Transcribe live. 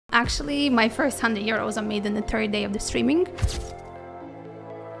Actually, my first €100 I made in the third day of the streaming.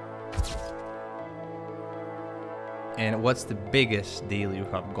 And what's the biggest deal you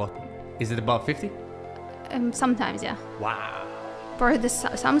have gotten? Is it above 50? Sometimes, yeah. Wow. For the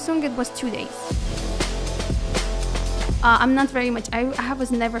Samsung, it was 2 days. I'm not very much, I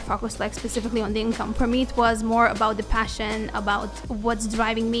was never focused like specifically on the income. For me, it was more about the passion, about what's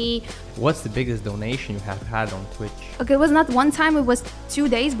driving me. What's the biggest donation you have had on Twitch? Okay, it was not one time, it was 2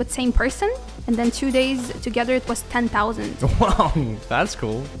 days, but same person. And then 2 days together, it was 10,000. Wow, that's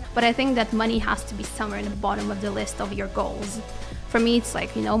cool. But I think that money has to be somewhere in the bottom of the list of your goals. For me, it's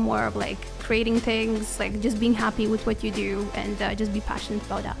like, you know, more of like creating things, like just being happy with what you do and just be passionate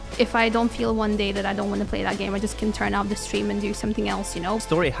about that. If I don't feel one day that I don't want to play that game, I just can turn off the stream and do something else, you know?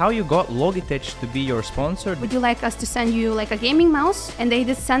 Story, how you got Logitech to be your sponsor? Would you like us to send you like a gaming mouse? And they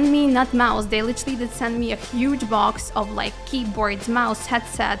did send me, not mouse, they literally did send me a huge box of like keyboards, mouse,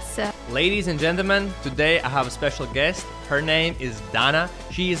 headsets. Ladies and gentlemen, today I have a special guest. Her name is Dana.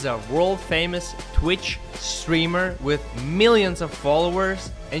 She is a world famous Twitch streamer with millions of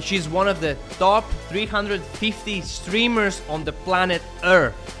followers, and she's one of the top 350 streamers on the planet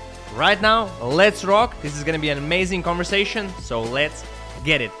Earth. Right now, let's rock. This is gonna be an amazing conversation, so let's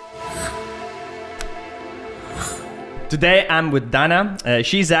get it. Today I'm with Dana.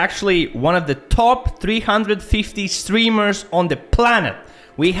 She's actually one of the top 350 streamers on the planet.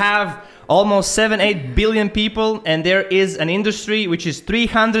 We have almost 7-8 billion people, and there is an industry which is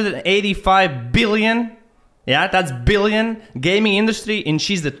 385 billion. Yeah, that's billion gaming industry, and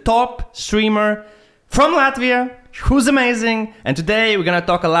she's the top streamer from Latvia, who's amazing. And today we're gonna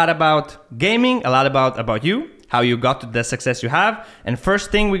talk a lot about gaming, a lot about you, how you got to the success you have. And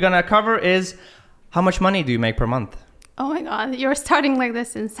first thing we're gonna cover is how much money do you make per month? Oh my God, you're starting like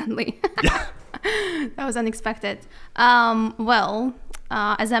this instantly. Yeah. That was unexpected.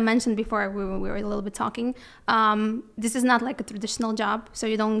 As I mentioned before, we were a little bit talking, this is not like a traditional job, so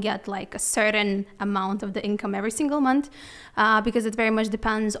you don't get like a certain amount of the income every single month, because it very much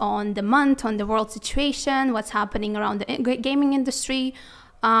depends on the month, on the world situation, what's happening around the gaming industry.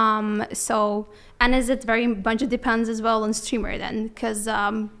 And as it very much depends as well on streamer then, because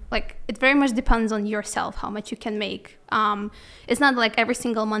like it very much depends on yourself how much you can make. It's not like every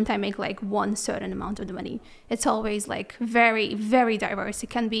single month I make like one certain amount of the money. It's always like very, very diverse. It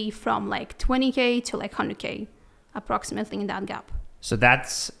can be from like 20K to like 100K, approximately in that gap. So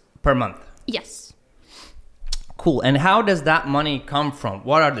that's per month? Yes. Cool. And how does that money come from?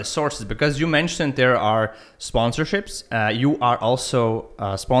 What are the sources? Because you mentioned there are sponsorships. You are also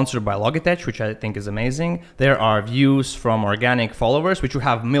sponsored by Logitech, which I think is amazing. There are views from organic followers, which you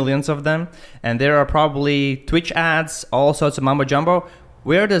have millions of them. And there are probably Twitch ads, all sorts of mumbo jumbo.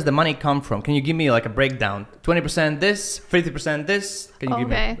 Where does the money come from? Can you give me like a breakdown? 20% this, 50% this? Can you give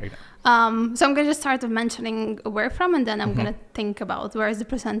me a breakdown? So I'm going to just start with mentioning where from, and then I'm going to think about where is the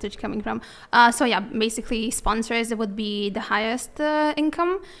percentage coming from. So yeah, basically sponsors would be the highest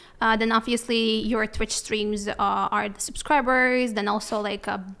income. Then obviously your Twitch streams are the subscribers, then also like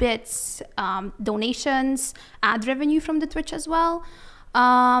bits, donations, ad revenue from the Twitch as well.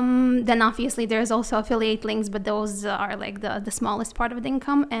 Then obviously there's also affiliate links, but those are like the smallest part of the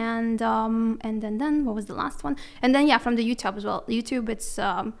income. And then what was the last one? And then yeah, from the YouTube as well. YouTube, it's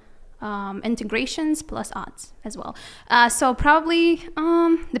integrations plus ads as well. So probably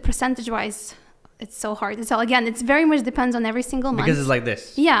the percentage wise, it's so hard to tell. Again, it's very much depends on every single month. Because it's like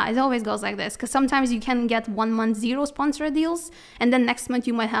this. Yeah, it always goes like this. Because sometimes you can get 1 month 0 sponsor deals, and then next month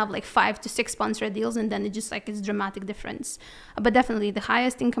you might have like 5 to 6 sponsor deals, and then it just like it's dramatic difference. But definitely the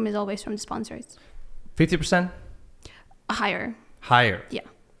highest income is always from the sponsors. 50%? Higher. Higher? Yeah.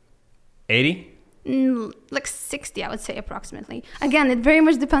 80? Like 60, I would say approximately. Again, it very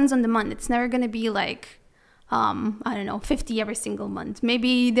much depends on the month. It's never going to be like, I don't know, 50 every single month.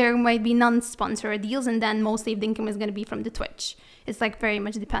 Maybe there might be non-sponsor deals, and then mostly the income is going to be from the Twitch. It's like very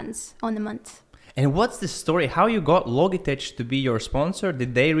much depends on the month. And what's the story? How you got Logitech to be your sponsor?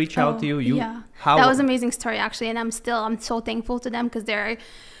 Did they reach out to you? Yeah, that was an amazing story actually, and I'm so thankful to them because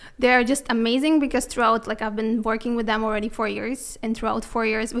they're just amazing. Because throughout, like I've been working with them already 4 years, and throughout 4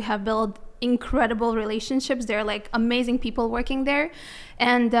 years we have built incredible relationships. They're like amazing people working there.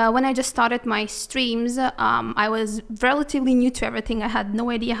 And when I just started my streams, I was relatively new to everything. I had no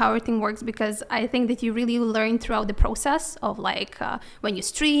idea how everything works, because I think that you really learn throughout the process of like when you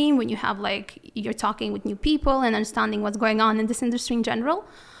stream, when you have like you're talking with new people and understanding what's going on in this industry in general.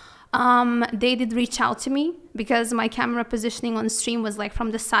 They did reach out to me because my camera positioning on stream was like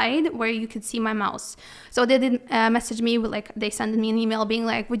from the side where you could see my mouse. So they did message me with like, they sent me an email being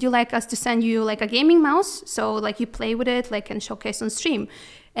like, would you like us to send you like a gaming mouse? So like you play with it, like and showcase on stream.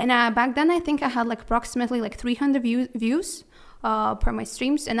 And back then I think I had like approximately like 300 views per my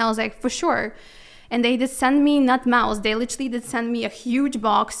streams. And I was like, for sure. And they did send me not mouse, they literally did send me a huge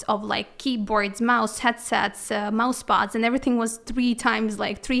box of like keyboards, mouse headsets, mouse pads, and everything was 3 times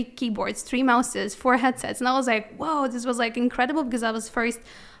like 3 keyboards, 3 mouses, 4 headsets. And I was like, whoa, this was like incredible because that was first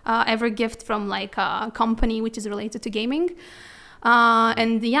ever gift from like a company which is related to gaming.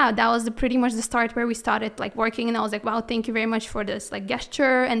 And yeah, that was pretty much the start where we started like working. And I was like, wow, thank you very much for this like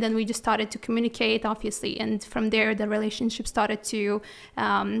gesture. And then we just started to communicate, obviously. And from there, the relationship started to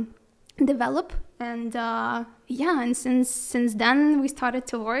develop. And yeah, and since then we started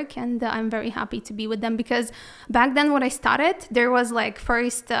to work, and I'm very happy to be with them because back then when I started, there was like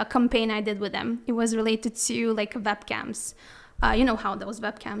first campaign I did with them. It was related to like webcams. You know how those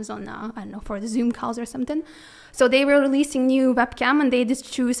webcams on, I don't know, for the Zoom calls or something. So they were releasing new webcam and they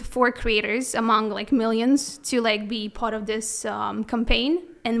just choose 4 creators among like millions to like be part of this campaign.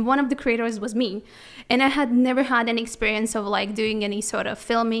 And one of the creators was me. And I had never had any experience of like doing any sort of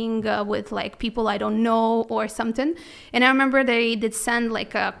filming with like people I don't know or something. And I remember they did send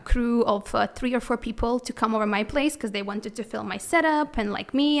like a crew of 3 or 4 people to come over my place because they wanted to film my setup and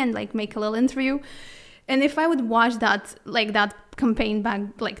like me and like make a little interview. And if I would watch that, like that campaign back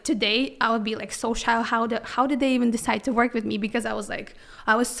like today, I would be like so shy. How did they even decide to work with me? Because I was like,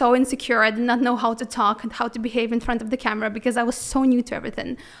 I was so insecure. I did not know how to talk and how to behave in front of the camera because I was so new to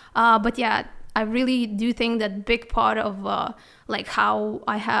everything. But yeah, I really do think that big part of like how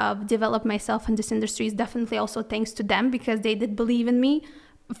I have developed myself in this industry is definitely also thanks to them because they did believe in me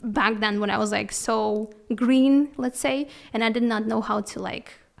back then when I was like so green, let's say, and I did not know how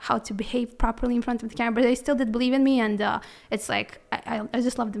to behave properly in front of the camera, but they still did believe in me, and it's like I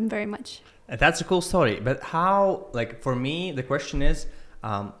just love them very much. That's a cool story. But how, like for me, the question is,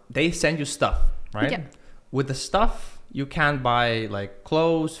 they send you stuff, right? Yeah. With the stuff, you can buy like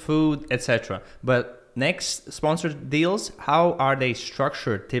clothes, food, etc. But next sponsored deals, how are they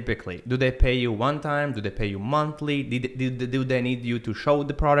structured typically? Do they pay you one time? Do they pay you monthly? Do they need you to show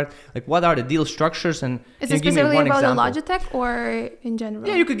the product? Like what are the deal structures? And is it specifically about the Logitech or in general?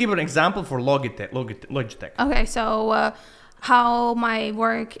 Yeah, you could give an example for Logitech. Okay, so how my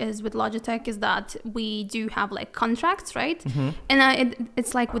work is with Logitech is that we do have like contracts, right? Mm-hmm. And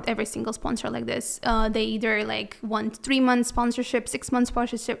it's like with every single sponsor like this. They either like want 3 months sponsorship, 6 months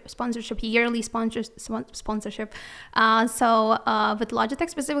sponsorship, yearly sponsorship. So with Logitech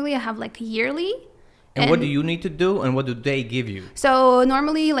specifically, I have like yearly. And what do you need to do and what do they give you? So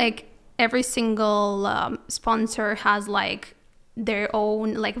normally like every single sponsor has like their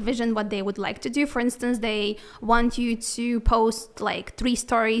own like vision, what they would like to do. For instance, they want you to post like 3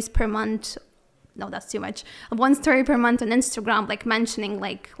 stories per month. No, that's too much. 1 story per month on Instagram, like mentioning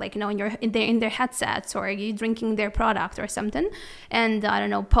like you know in their headsets or you drinking their product or something. And I don't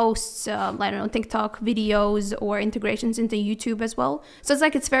know, posts I don't know, TikTok videos or integrations into YouTube as well. So it's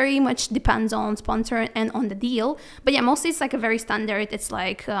like it's very much depends on sponsor and on the deal. But yeah, mostly it's like a very standard. It's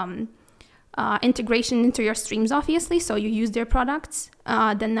like integration into your streams, obviously, so you use their products.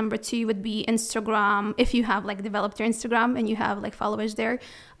 Then number 2 would be Instagram. If you have like developed your Instagram and you have like followers there,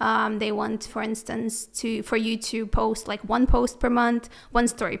 they want, for instance, for you to post like 1 post per month, 1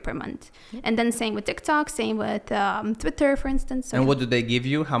 story per month. And then same with TikTok, same with Twitter, for instance. So and what do they give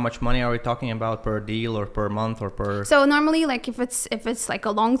you? How much money are we talking about per deal or per month or per? So normally, like if it's like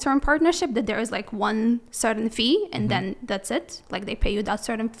a long-term partnership, that there is like 1 certain fee, and then that's it. Like they pay you that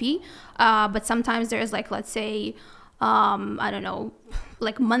certain fee. But sometimes there's like, let's say, I don't know,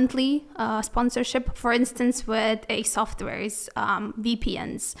 like monthly sponsorship, for instance, with a softwares,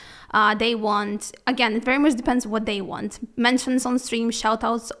 VPNs. They want, again, it very much depends what they want. Mentions on stream, shout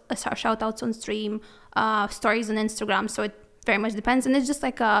outs on stream, stories on Instagram. So it very much depends. And it's just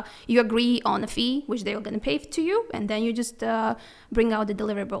like you agree on a fee, which they're going to pay to you. And then you just bring out the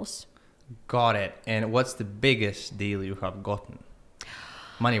deliverables. Got it. And what's the biggest deal you have gotten,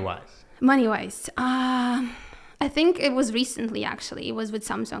 money-wise? Money-wise, I think it was recently, actually. It was with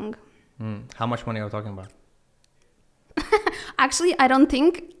Samsung. How much money are we talking about? Actually, I don't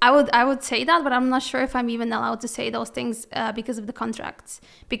think I would say that, but I'm not sure if I'm even allowed to say those things because of the contracts.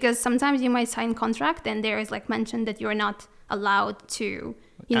 Because sometimes you might sign contract and there is like mentioned that you're not allowed to,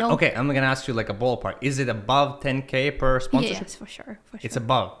 you know. Okay, I'm gonna ask you like a ballpark. Is it above 10K per sponsorship? Yes, for sure. It's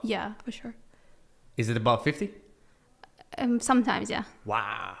above? Yeah, for sure. Is it above 50? Sometimes, yeah.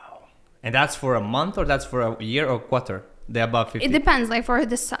 Wow. And that's for a month or that's for a year or quarter? The above 50? It depends. Like for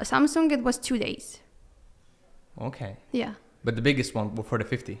the Samsung, it was 2 days. Okay. Yeah. But the biggest one for the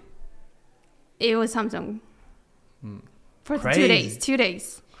 50? It was Samsung. For the Crazy. 2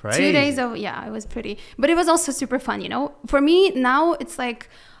 days. Crazy. 2 days of, yeah, it was pretty. But it was also super fun, you know? For me, now it's like,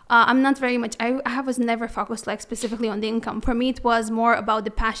 I'm not very much, I was never focused like specifically on the income. For me, it was more about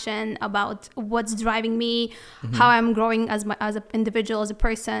the passion, about what's driving me, how I'm growing as an individual, as a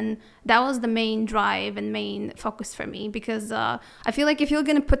person. That was the main drive and main focus for me, because I feel like if you're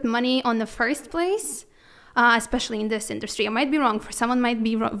going to put money on the first place, especially in this industry, I might be wrong. For someone might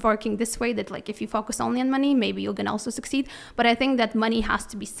be working this way, that like if you focus only on money, maybe you're going to also succeed. But I think that money has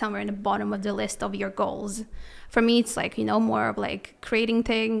to be somewhere in the bottom of the list of your goals. For me, it's like, you know, more of like creating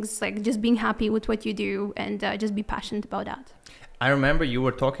things, like just being happy with what you do, and just be passionate about that. I remember you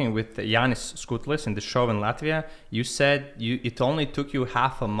were talking with Jānis Skutlis in the show in Latvia. You said it only took you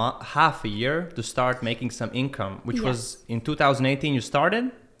half a year to start making some income, which was in 2018 you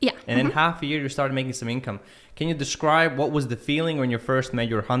started? Yeah. And in half a year you started making some income. Can you describe what was the feeling when you first made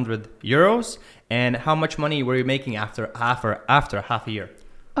your 100 euros, and how much money were you making after half a year?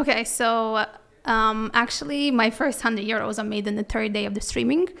 Okay, so actually my first 100 euros I made in the third day of the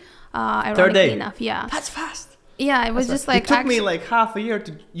streaming. Ironically enough, yeah. That's fast. Yeah, it was just like... It took me like half a year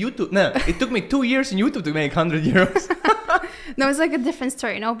to YouTube. No, it took me 2 years in YouTube to make 100 euros. No, it's like a different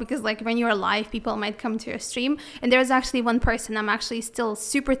story, you know, because like when you're live, people might come to your stream. And there's actually one person, I'm actually still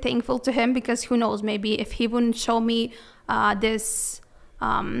super thankful to him, because who knows, maybe if he wouldn't show me this...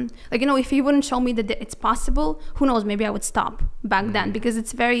 like, you know, if he wouldn't show me that it's possible, who knows, maybe I would stop back then, because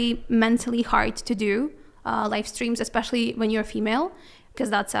it's very mentally hard to do live streams, especially when you're female,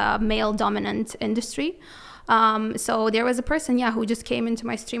 because that's a male dominant industry. So there was a person, who just came into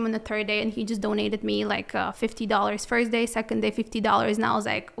my stream on the third day, and he just donated me like $50 first day, second day $50. And I was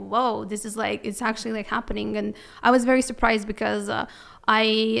like, whoa, this is like, it's actually like happening. And I was very surprised, because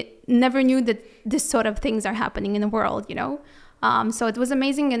I never knew that this sort of things are happening in the world, you know? So it was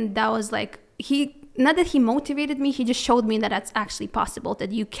amazing. And that was like, not that he motivated me, he just showed me that that's actually possible,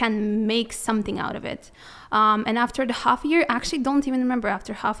 that you can make something out of it. And after the half year, I actually don't even remember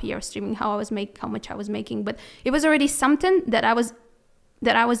after half a year of streaming how much I was making, but it was already something that I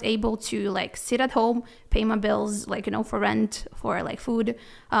was able to like sit at home, pay my bills, like, you know, for rent, for like food,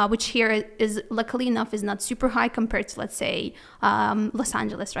 which here is luckily enough is not super high compared to, let's say, Los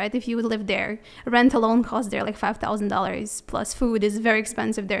Angeles, right? If you would live there, rent alone costs there like $5,000 plus food is very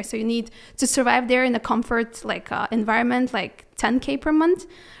expensive there. So you need to survive there in a comfort, like environment, like 10K per month.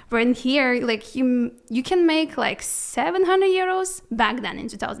 Where in here, like you can make like 700 euros back then in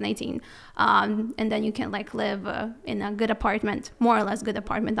 2018. And then you can like live in a good apartment, more or less good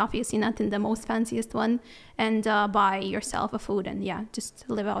apartment, obviously not in the most fanciest one, and buy yourself a food and just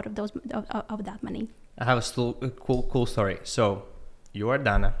live out of that money. I have a cool story. So you are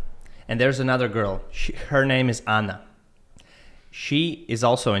Dana, and there's another girl. Her name is Anna. She is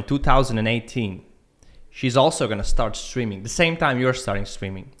also in 2018. She's also going to start streaming the same time you're starting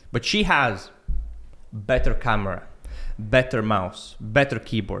streaming. But she has better camera, better mouse, better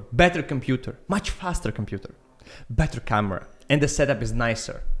keyboard, better computer, much faster computer, better camera, and the setup is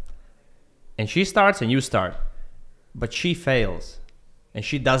nicer. And she starts and you start, but she fails and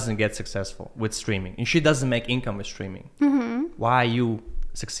she doesn't get successful with streaming and she doesn't make income with streaming. Why you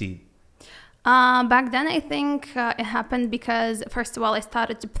succeed? Back then, I think it happened because, first of all, I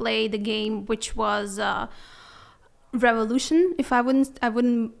started to play the game, which was Revolution. If I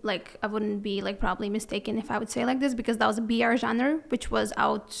wouldn't be like probably mistaken if I would say like this, because that was a BR genre, which was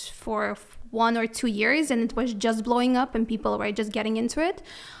out for 1 or 2 years, and it was just blowing up, and people were just getting into it.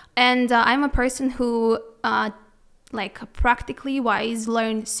 And I'm a person who, like practically wise,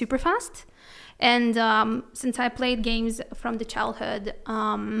 learned super fast. And since I played games from the childhood,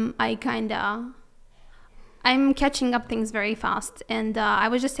 I'm catching up things very fast. And I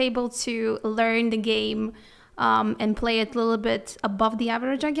was just able to learn the game and play it a little bit above the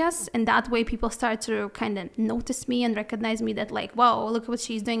average, I guess. And that way people start to kind of notice me and recognize me, that like, wow, look what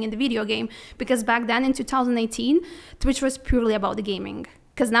she's doing in the video game. Because back then in 2018, Twitch was purely about the gaming.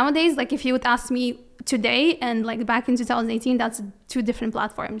 Because nowadays, like if you would ask me today and like back in 2018, that's 2 different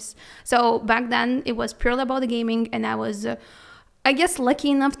platforms. So back then it was purely about the gaming, and I was, I guess,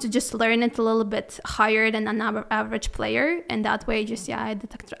 lucky enough to just learn it a little bit higher than an average player. And that way just, I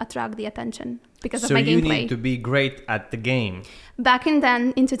attract the attention because of my gameplay. So you need to be great at the game. Back in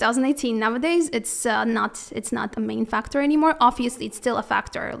 2018, nowadays, it's not a main factor anymore. Obviously, it's still a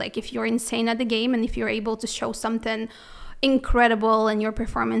factor. Like if you're insane at the game and if you're able to show something incredible and your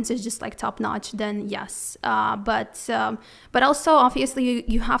performance is just like top notch, then yes. But also obviously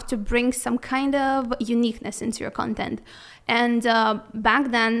you have to bring some kind of uniqueness into your content. And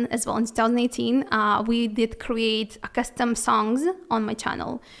back then as well, in 2018, we did create a custom songs on my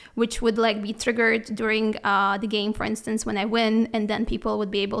channel, which would like be triggered during the game, for instance, when I win, and then people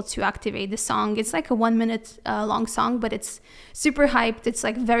would be able to activate the song. It's like a 1 minute long song, but it's super hyped. It's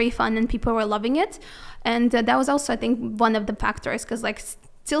like very fun and people were loving it. And that was also, I think, one of the factors, because like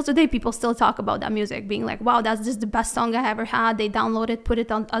till today, people still talk about that music, being like, wow, that's just the best song I ever had. They download it, put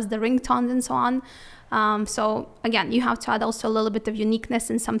it on as the ringtones and so on. So again, you have to add also a little bit of uniqueness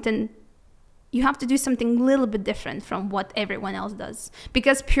and something, you have to do something a little bit different from what everyone else does.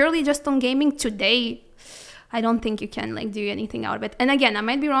 Because purely just on gaming today, I don't think you can like do anything out of it. And again, I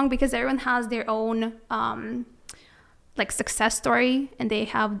might be wrong because everyone has their own like success story, and they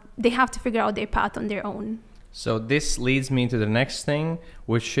have to figure out their path on their own. So this leads me to the next thing,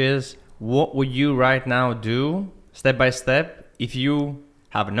 which is, what would you right now do step by step if you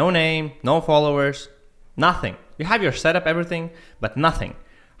have no name, no followers, nothing? You have your setup, everything, but nothing.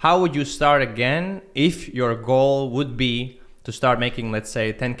 How would you start again if your goal would be to start making, let's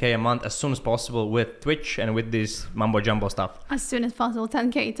say, 10K a month as soon as possible with Twitch and with this mumbo jumbo stuff? As soon as possible,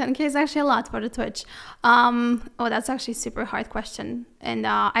 10K. 10K is actually a lot for the Twitch. Oh, that's actually a super hard question. And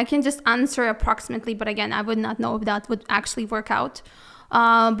I can just answer approximately, but again, I would not know if that would actually work out.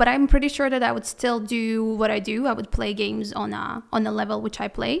 But I'm pretty sure that I would still do what I do. I would play games on a level which I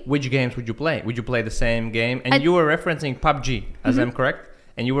play. Which games would you play? Would you play the same game? And you were referencing PUBG, as I'm correct?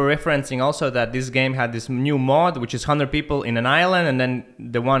 And you were referencing also that this game had this new mod, which is 100 people in an island, and then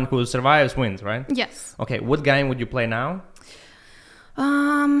the one who survives wins, right? Yes. Okay, what game would you play now?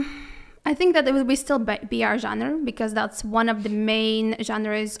 I think that it would be still BR genre, because that's one of the main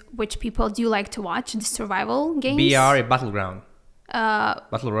genres which people do like to watch, the survival games. BR, a battleground.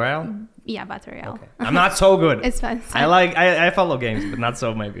 Battle Royale? Yeah, Battle Royale. Okay. I'm not so good. It's fine. I follow games, but not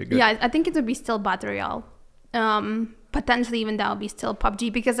so maybe good. Yeah, I think it would be still Battle Royale. Potentially even that would be still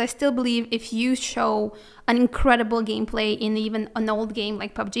PUBG, because I still believe if you show an incredible gameplay in even an old game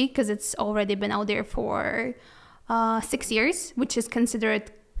like PUBG, because it's already been out there for 6 years, which is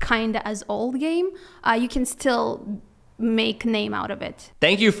considered kind of as old game, you can still make name out of it.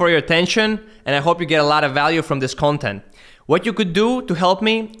 Thank you for your attention, and I hope you get a lot of value from this content. What you could do to help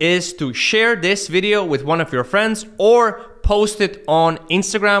me is to share this video with one of your friends or post it on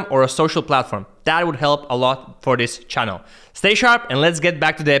Instagram or a social platform. That would help a lot for this channel. Stay sharp and let's get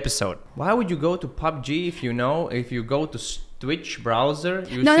back to the episode. Why would you go to PUBG if you go to Twitch browser?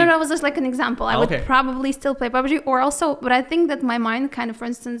 No, that was just like an example. I would probably still play PUBG, or also, but I think that my mind kind of, for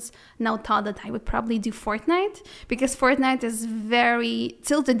instance, now thought that I would probably do Fortnite, because Fortnite is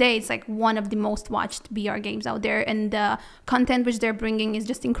till today, it's like one of the most watched BR games out there, and the content which they're bringing is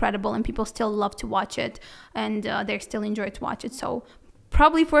just incredible, and people still love to watch it, and they still enjoy to watch it. So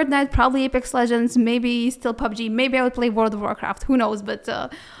probably Fortnite, probably Apex Legends, maybe still PUBG, maybe I would play World of Warcraft, who knows, but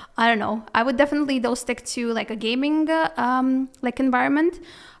I don't know. I would definitely though stick to like a gaming like environment,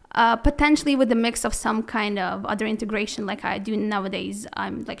 potentially with a mix of some kind of other integration like I do nowadays.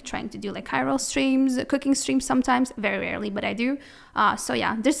 I'm like trying to do like IRL streams, cooking streams sometimes, very rarely, but I do. So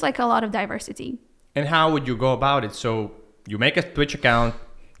yeah, there's like a lot of diversity. And how would you go about it? So you make a Twitch account,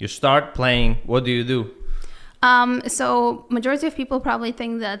 you start playing, what do you do? So majority of people probably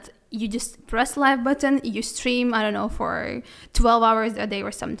think that you just press live button, you stream, I don't know, for 12 hours a day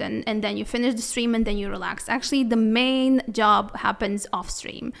or something, and then you finish the stream and then you relax. Actually, the main job happens off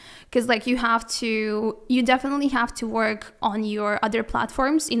stream, because like you definitely have to work on your other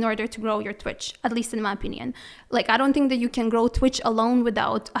platforms in order to grow your Twitch, at least in my opinion. Like, I don't think that you can grow Twitch alone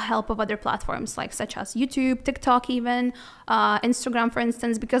without a help of other platforms, like such as YouTube, TikTok even, Instagram, for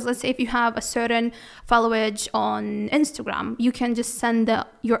instance, because let's say if you have a certain followage on Instagram, you can just send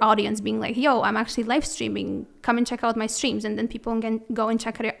your audience being like, yo, I'm actually live streaming, come and check out my streams, and then people can go and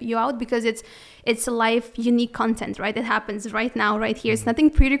check you out, because it's a live unique content, right? It happens right now, right here. It's nothing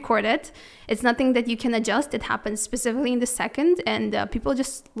pre-recorded, it's nothing that you can adjust. It happens specifically in the second, and people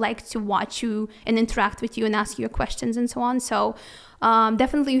just like to watch you and interact with you and ask you questions and so on. So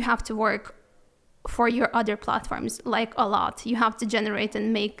definitely you have to work for your other platforms like a lot. You have to generate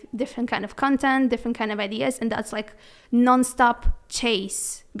and make different kind of content, different kind of ideas, and that's like non-stop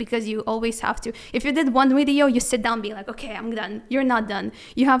chase, because you always have to. If you did one video, you sit down, be like, okay, I'm done. You're not done.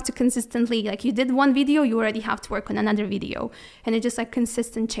 You have to consistently, like, you did one video, you already have to work on another video, and it's just like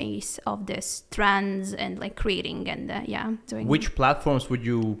consistent chase of this trends and like creating and doing. Which platforms would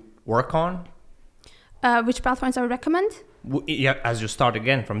you work on? Which platforms I would recommend? Yeah, as you start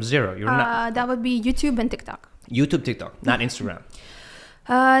again from zero, you're not. That would be YouTube and TikTok. YouTube, TikTok, not Instagram.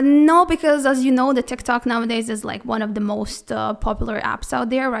 No, because as you know, the TikTok nowadays is like one of the most popular apps out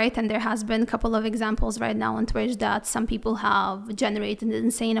there, right? And there has been a couple of examples right now on Twitch that some people have generated an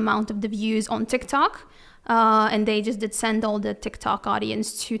insane amount of the views on TikTok. And they just did send all the TikTok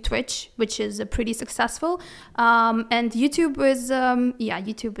audience to Twitch, which is pretty successful. And YouTube is,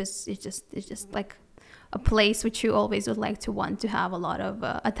 YouTube is just like a place which you always would like to want to have a lot of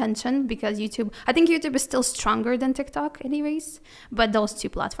attention, because I think YouTube is still stronger than TikTok anyways, but those two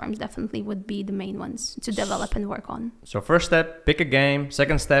platforms definitely would be the main ones to develop and work on. So first step, pick a game.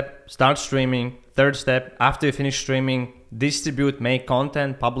 Second step, start streaming. Third step, after you finish streaming, distribute, make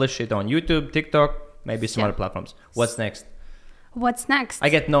content, publish it on YouTube, TikTok, maybe some other platforms. What's next? What's next? I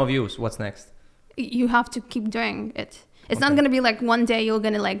get no views. What's next? You have to keep doing it. It's not going to be like one day you're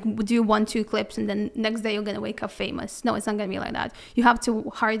going to like do 1-2 clips and then next day you're going to wake up famous. No, it's not going to be like that. You have to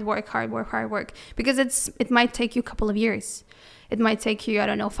hard work, because it might take you a couple of years. It might take you,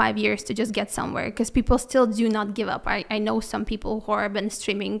 5 years to just get somewhere, because people still do not give up. I know some people who have been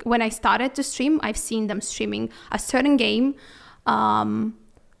streaming. When I started to stream, I've seen them streaming a certain game.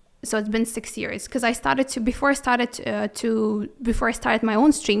 So it's been 6 years, because before I started my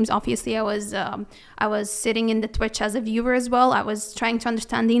own streams, obviously I was sitting in the Twitch as a viewer as well. I was trying to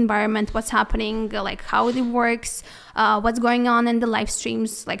understand the environment, what's happening, like how it works, what's going on in the live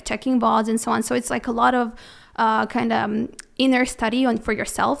streams, like checking VODs and so on. So it's like a lot of inner study for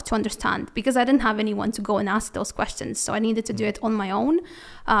yourself to understand, because I didn't have anyone to go and ask those questions. So I needed to do it on my own.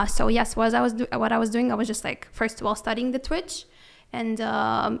 So yes, what I was doing, I was just like, first of all, studying the Twitch. And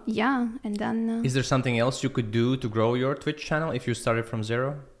and then... Is there something else you could do to grow your Twitch channel if you started from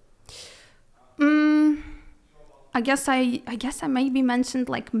zero? I guess I maybe mentioned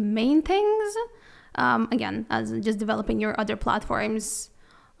like main things. Again, as just developing your other platforms.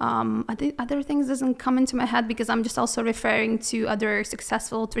 Other things doesn't come into my head, because I'm just also referring to other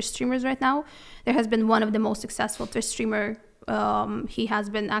successful Twitch streamers right now. There has been one of the most successful Twitch streamer. He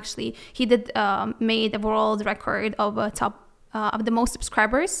made a world record of of the most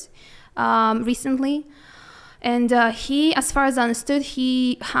subscribers recently, and he, as far as I understood,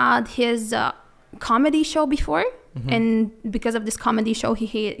 he had his comedy show before, and because of this comedy show,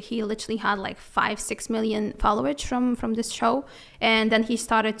 he literally had like 5-6 million followers from this show, and then he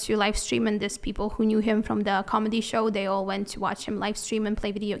started to live stream, and these people who knew him from the comedy show, they all went to watch him live stream and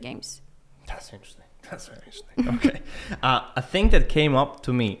play video games. That's interesting. That's very interesting. Okay. A thing that came up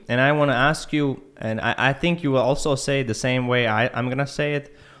to me, and I want to ask you, and I think you will also say the same way I'm going to say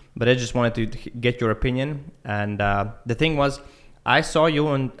it, but I just wanted to get your opinion. And the thing was, I saw you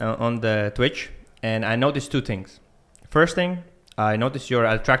on the Twitch, and I noticed two things. First thing, I noticed you're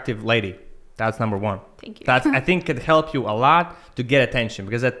an attractive lady. That's number one. Thank you. That I think could help you a lot to get attention,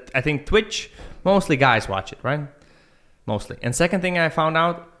 because I think Twitch, mostly guys watch it, right? Mostly. And second thing I found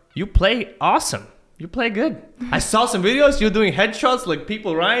out, you play awesome. You play good. I saw some videos, you're doing headshots, like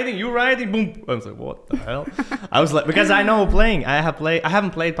people riding, you riding, boom. I was like, what the hell? I was like, because I know playing. I haven't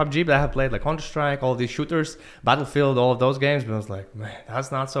played PUBG, but I have played like Counter-Strike, all these shooters, Battlefield, all of those games. But I was like, man,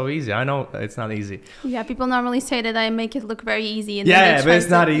 that's not so easy. I know it's not easy. Yeah, people normally say that I make it look very easy. And but it's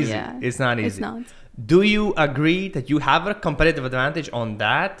not easy. Yeah, it's not easy. It's not. Do you agree that you have a competitive advantage on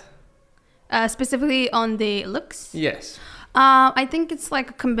that? Specifically on the looks? Yes. I think it's like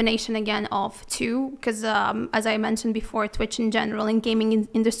a combination again of two, because as I mentioned before, Twitch in general and gaming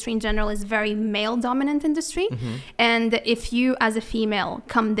industry in general is very male dominant industry. And if you as a female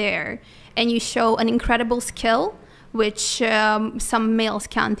come there and you show an incredible skill, which some males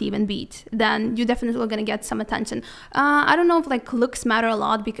can't even beat, then you definitely are going to get some attention. I don't know if like looks matter a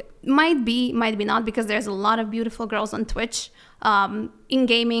lot, because might be not, because there's a lot of beautiful girls on Twitch in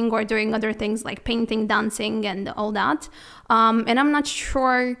gaming or doing other things like painting, dancing, and all that. And I'm not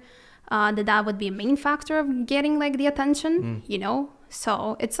sure that would be a main factor of getting like the attention,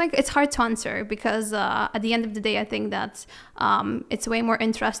 So it's like, it's hard to answer, because at the end of the day, I think that it's way more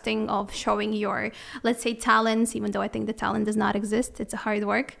interesting of showing your, let's say, talents, even though I think the talent does not exist. It's a hard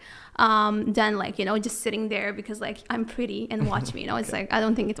work. Than like, just sitting there because like I'm pretty and watch me, It's like, I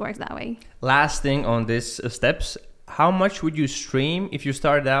don't think it works that way. Last thing on this steps, how much would you stream if you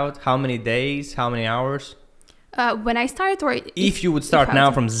started out? How many days? How many hours? When I started, or if you would start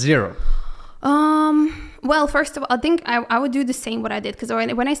now from zero? Well, first of all, I think I would do the same what I did, because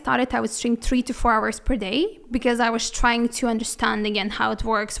when I started, I would stream 3 to 4 hours per day, because I was trying to understand again how it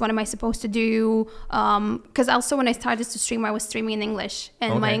works. What am I supposed to do? Because also when I started to stream, I was streaming in English,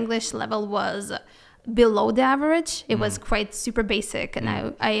 and my English level was below the average. It was quite super basic, and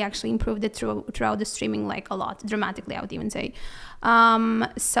I actually improved it throughout the streaming like a lot, dramatically, I would even say.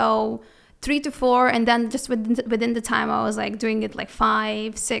 So 3 to 4, and then just within the time I was like doing it like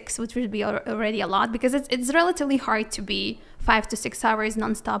 5, 6, which would be already a lot, because it's relatively hard to be 5 to 6 hours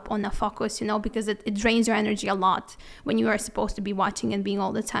nonstop on a focus, you know, because it drains your energy a lot when you are supposed to be watching and being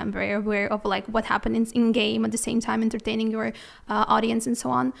all the time very aware of like what happened in game, at the same time entertaining your audience and so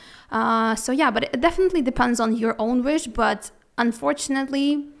on. So yeah, but it definitely depends on your own wish. But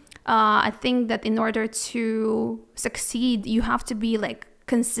unfortunately, I think that in order to succeed, you have to be like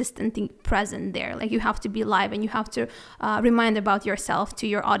consistently present there. Like you have to be live, and you have to remind about yourself to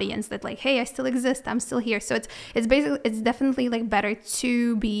your audience that like, hey, I still exist, I'm still here. So it's definitely like better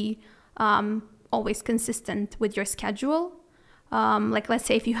to be always consistent with your schedule. Like let's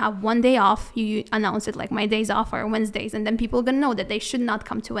say if you have one day off, you announce it like my days off are Wednesdays, and then people are gonna know that they should not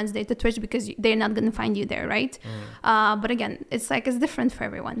come to Wednesday to Twitch because they're not gonna find you there, right? But again, it's different for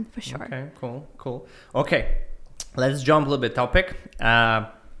everyone, for sure. Okay, cool. Okay, let's jump a little bit topic.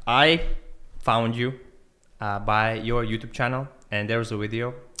 I found you by your YouTube channel, and there was a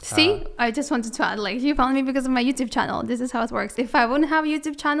video. See, I just wanted to add, like, you found me because of my YouTube channel. This is how it works. If I wouldn't have a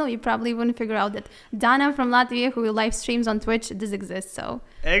YouTube channel, you probably wouldn't figure out that Dana from Latvia, who live streams on Twitch, this exists. So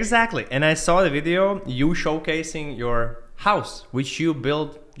exactly. And I saw the video, you showcasing your house, which you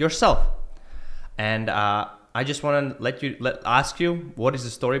built yourself. And I just want to ask you, what is the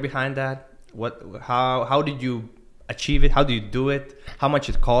story behind that? How did you achieve it? How do you do it? How much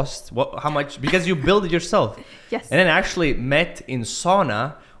it costs? How much? Because you build it yourself. Yes. And then I actually met in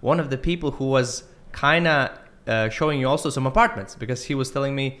sauna one of the people who was kind of showing you also some apartments, because he was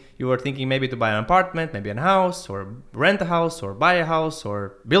telling me you were thinking maybe to buy an apartment, maybe a house, or rent a house, or buy a house,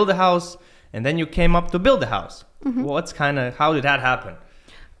 or build a house, and then you came up to build a house. How did that happen?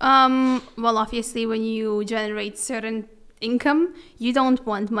 Well, obviously, when you generate certain income, you don't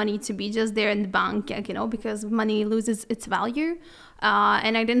want money to be just there in the bank, you know, because money loses its value.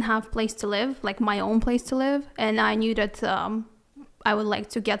 And I didn't have place to live, like my own place to live, and I knew that I would like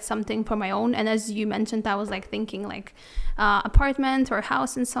to get something for my own. And as you mentioned, I was like thinking like apartment or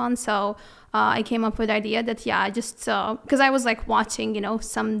house and so on. So I came up with the idea that, yeah, I just because I was like watching, you know,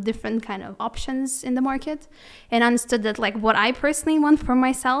 some different kind of options in the market, and understood that like what I personally want for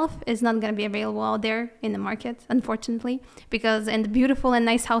myself is not going to be available out there in the market, unfortunately, because in the beautiful and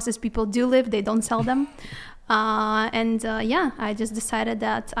nice houses people do live, they don't sell them. Yeah, I just decided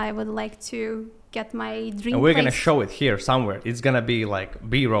that I would like to get my dream. And we're place. gonna show it here somewhere. It's gonna be like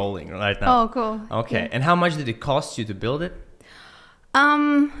B-rolling right now. Oh, cool. Okay. Yeah. And how much did it cost you to build it?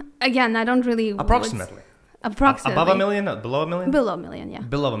 Again, I don't really. Approximately. Approximately. Above $1 million? Not below $1 million? Below $1 million, yeah.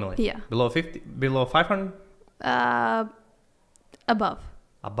 Below $1 million. Yeah. Below 50? Below 500? Above.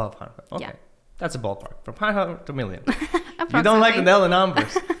 Above 100. Okay. Yeah. That's a ballpark. From 500 to $1 million. You don't like to tell the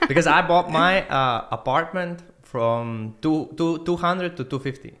numbers. Because I bought my apartment from 200 to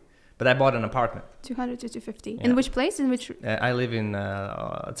 250. But I bought an apartment. 200 to 250. Yeah. In which place? In which? I live in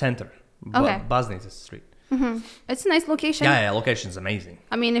center. Okay. Baznica Street. It's a nice location. Yeah, location's amazing.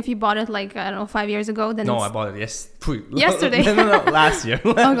 I mean, if you bought it like, I don't know, 5 years ago, then No, it's... I bought it yesterday. no, last year.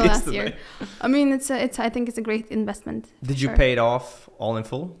 Last year. I mean, I think it's a great investment. Did you pay it off all in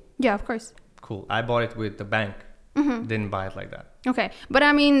full? Yeah, of course. Cool. I bought it with the bank. Didn't buy it like that. Okay. But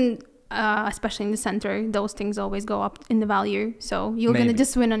I mean, especially in the center, those things always go up in the value. So you're going to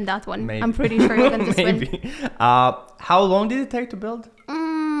just win on that one. Maybe. I'm pretty sure you're going to just Maybe. win. How long did it take to build?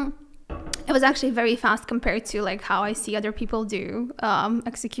 It was actually very fast compared to like how I see other people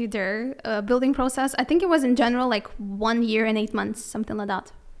execute their building process. I think it was in general like 1 year and 8 months, something like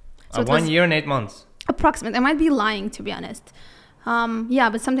that. So 1 year and 8 months? Approximately. I might be lying, to be honest. Yeah,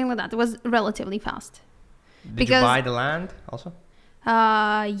 but something like that. It was relatively fast. Did you buy the land also?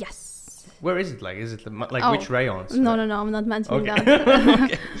 Yes. Where is it? Like, is it like which rayons? No, I'm not mentioning that.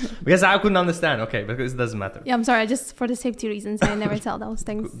 Okay. Because I couldn't understand. Okay, because it doesn't matter. Yeah, I'm sorry. Just for the safety reasons, I never tell those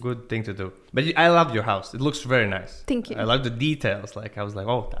things. Good thing to do. But I loved your house. It looks very nice. Thank you. I love the details. Like, I was like,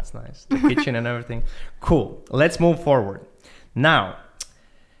 oh, that's nice. The kitchen and everything. Cool. Let's move forward. Now,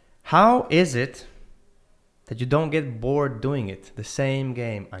 how is it that you don't get bored doing it? The same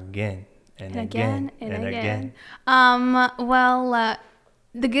game again and again. Well,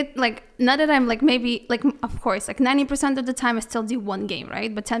 the good, like, not that I'm like, maybe like, of course, like 90% of the time I still do one game,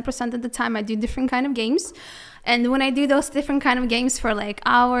 right? But 10% of the time I do different kind of games. And when I do those different kind of games for like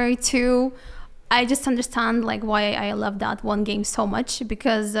hour or two, I just understand like why I love that one game so much,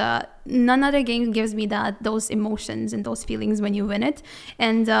 because none other game gives me those emotions and those feelings when you win it.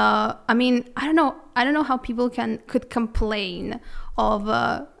 And I mean, I don't know how people could complain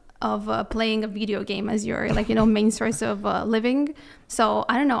of playing a video game as your like, you know, main source of living. So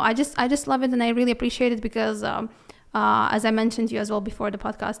I don't know, I just love it, and I really appreciate it, because As I mentioned to you as well before the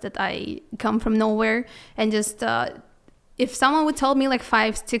podcast, that I come from nowhere, and just if someone would tell me like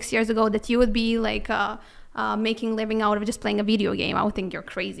 5-6 years ago that you would be like making living out of just playing a video game, I would think you're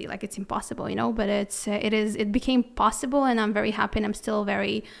crazy, like it's impossible, you know. But it became possible, and I'm very happy, and I'm still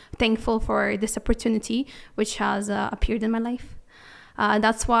very thankful for this opportunity which has appeared in my life.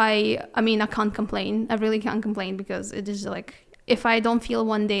 That's why, I mean, I can't complain. I really can't complain, because it is like, if I don't feel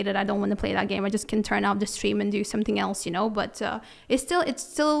one day that I don't want to play that game, I just can turn off the stream and do something else, you know. But it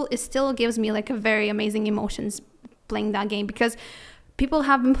still gives me like a very amazing emotions playing that game, because people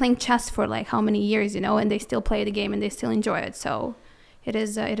have been playing chess for like how many years, you know, and they still play the game and they still enjoy it. So it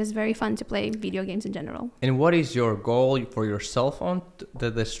is very fun to play video games in general. And what is your goal for yourself on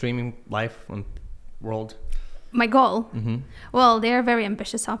the streaming life world? My goal? Mm-hmm. Well, they're very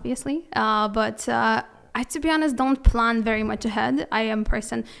ambitious, obviously. But I, to be honest, don't plan very much ahead. I am a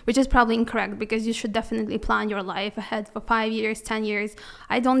person, which is probably incorrect, because you should definitely plan your life ahead for 5 years, 10 years.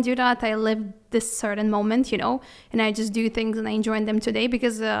 I don't do that. I live this certain moment, you know, and I just do things and I enjoy them today,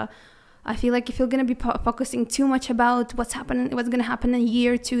 because I feel like if you're going to be focusing too much about what's going to happen in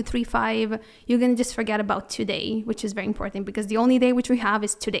year 2, 3, 5, you're going to just forget about today, which is very important, because the only day which we have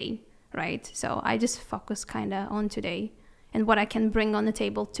is today, right? So I just focus kind of on today and what I can bring on the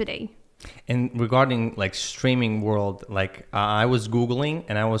table today. And regarding like streaming world, like I was Googling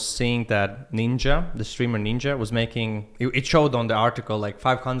and I was seeing that Ninja, the streamer Ninja, was making, it showed on the article like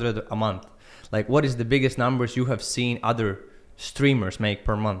 500 a month. Like, what is the biggest numbers you have seen other streamers make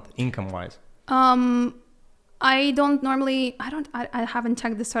per month, income wise? I haven't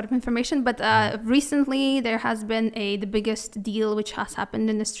checked this sort of information, but recently there has been the biggest deal which has happened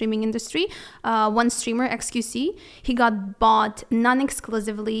in the streaming industry. One streamer, XQC, he got bought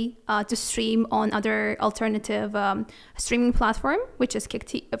non-exclusively to stream on other alternative streaming platform, which is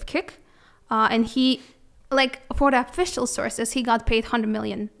Kick. And he, like, for the official sources, he got paid $100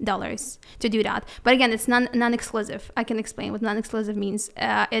 million to do that. But again, it's non-exclusive. I can explain what non-exclusive means.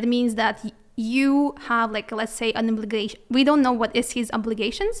 It means that you have, like, let's say an obligation. We don't know what is his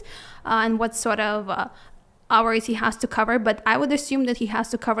obligations and what sort of hours he has to cover, but I would assume that he has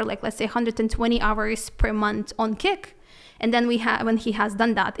to cover, like, let's say 120 hours per month on Kick. And then when he has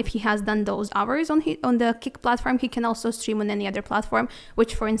done that, if he has done those hours on the Kick platform, he can also stream on any other platform,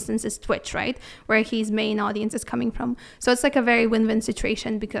 which for instance is Twitch, right? Where his main audience is coming from. So it's like a very win-win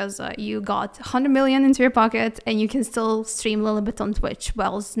situation, because you got 100 million into your pocket and you can still stream a little bit on Twitch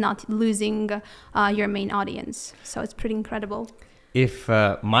whilst not losing your main audience. So it's pretty incredible. If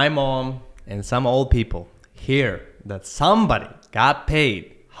my mom and some old people hear that somebody got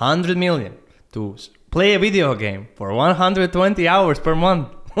paid 100 million to play a video game for 120 hours per month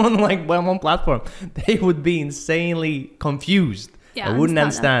on like one platform, they would be insanely confused. Yeah, I wouldn't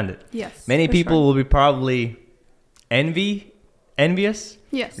understand it. Yes, many people sure. will be probably envious,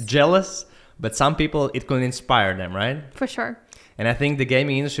 yes, jealous, but some people, it could inspire them, right? For sure. And I think the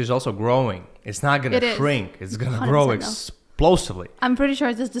gaming industry is also growing. It's not going to shrink. It's going to grow explosively. I'm pretty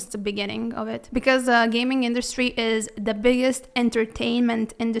sure this is just the beginning of it, because the gaming industry is the biggest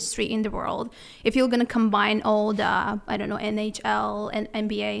entertainment industry in the world. If you're going to combine all the, I don't know, NHL and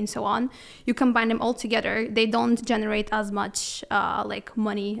NBA and so on, you combine them all together, they don't generate as much like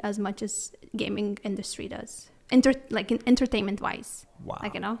money as much as gaming industry does. Like entertainment wise. Wow.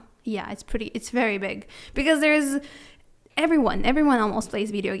 Like, you know, yeah, it's very big, because there's everyone almost plays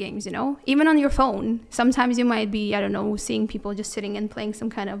video games, you know, even on your phone. Sometimes you might be, I don't know, seeing people just sitting and playing some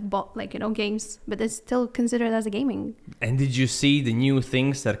kind of like, you know, games, but it's still considered as a gaming. And did you see the new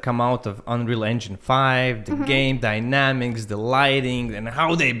things that come out of Unreal Engine 5, the game dynamics, the lighting, and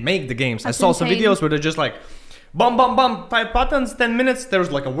how they make the games? That's I saw insane. some videos where they're just like, bum, bum, bum, 5 buttons, 10 minutes,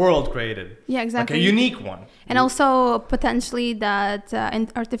 there's like a world created. Yeah, exactly. Like a unique one. And also potentially that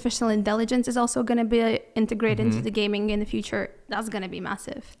artificial intelligence is also going to be integrated into the gaming in the future. That's going to be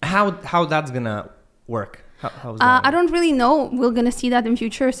massive. How that's going to work? How's that? I don't really know. We're going to see that in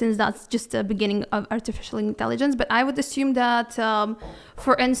future, since that's just the beginning of artificial intelligence. But I would assume that,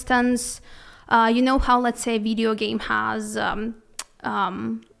 for instance, you know how, let's say, a video game has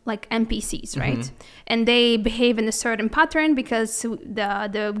like NPCs, right? And they behave in a certain pattern because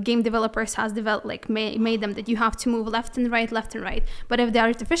the game developers has developed, like made them that you have to move left and right. But if the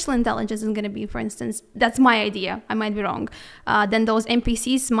artificial intelligence is going to be, for instance, that's my idea, I might be wrong, then those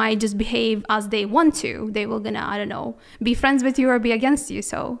NPCs might just behave as they want to. They will gonna, I don't know, be friends with you or be against you.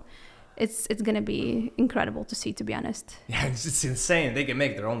 So it's gonna be incredible to see, to be honest. Yeah, it's insane. They can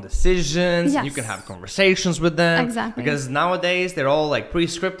make their own decisions. Yes. You can have conversations with them. Exactly. Because nowadays they're all like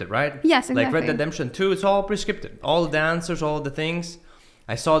pre-scripted, right? Yes, exactly. Like Red Dead Redemption 2, it's all pre-scripted. All the answers, all the things.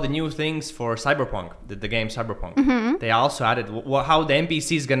 I saw the new things for Cyberpunk, the game Cyberpunk. They also added how the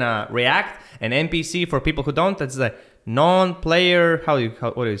NPC is gonna react. And NPC, for people who don't, that's the non-player.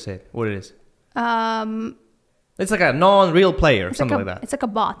 What do you say? What it is? It's like a non-real player, something like that. It's like a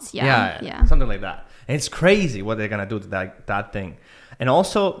bot, yeah. Something like that. And it's crazy what they're gonna do to that thing. And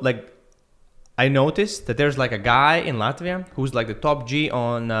also, like, I noticed that there's like a guy in Latvia who's like the top G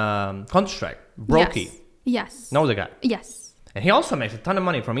on Counter-Strike, Brokey. Yes. Know the guy? Yes. And he also makes a ton of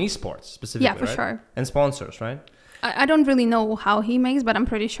money from esports specifically, yeah, for right? sure. And sponsors, right? I don't really know how he makes, but I'm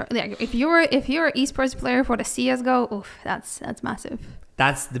pretty sure. Like, if you're an esports player for the CS:GO, oof, that's massive.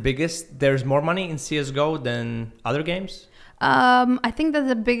 That's the biggest. There's more money in CS:GO than other games. I think that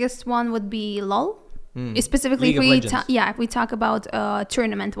the biggest one would be LoL. Specifically, if we talk about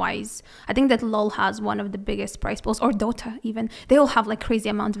tournament wise, I think that LoL has one of the biggest prize pools, or Dota even. They all have like crazy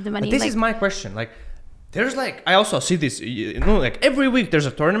amount of the money. But this is my question. Like, there's like, I also see this, like every week there's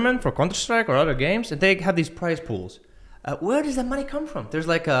a tournament for Counter-Strike or other games, and they have these prize pools. Where does that money come from? There's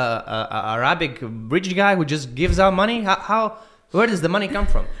like a Arabic rich guy who just gives out money. Where does the money come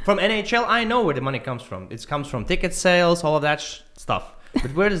from? From NHL, I know where the money comes from. It comes from ticket sales, all of that stuff.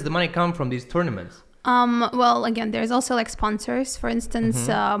 But where does the money come from these tournaments? Well, again, there's also like sponsors. For instance,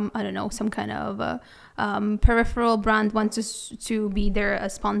 I don't know, some kind of peripheral brand wants to be their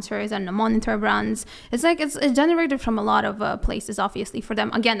sponsors, and monitor brands. It's like it's generated from a lot of places, obviously, for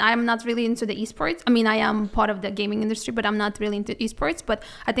them. Again, I'm not really into the esports. I mean, I am part of the gaming industry, but I'm not really into esports. But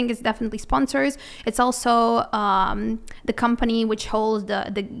I think it's definitely sponsors. It's also the company which holds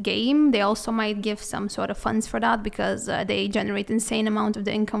the game. They also might give some sort of funds for that, because they generate insane amount of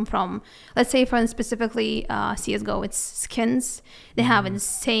the income from, let's say, for specifically CSGO, it's skins. They have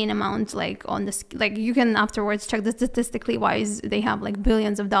insane amount, like on the you can afterwards check the statistically wise. They have like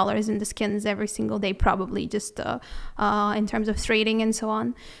billions of dollars in the skins every single day, probably, just in terms of trading and so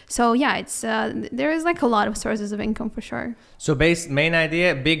on. So yeah, it's there is like a lot of sources of income for sure. So main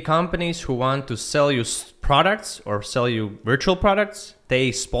idea, big companies who want to sell you products or sell you virtual products,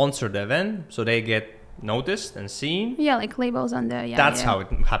 they sponsor the event, so they get noticed and seen. Yeah, like labels on the That's how it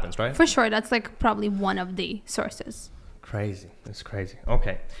happens, right? For sure, that's like probably one of the sources. Crazy. That's crazy.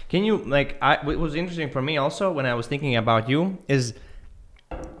 Okay. Can you, like, what was interesting for me also when I was thinking about you is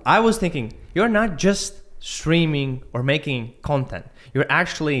I was thinking you're not just streaming or making content. You're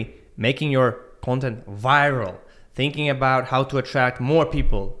actually making your content viral, thinking about how to attract more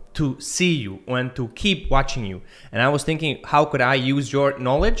people to see you and to keep watching you. And I was thinking, how could I use your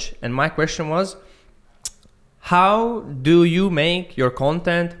knowledge? And my question was, how do you make your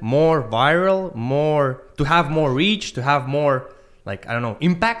content more viral, to have more reach, to have more, like, I don't know,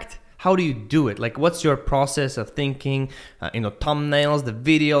 impact? How do you do it? Like, what's your process of thinking, thumbnails, the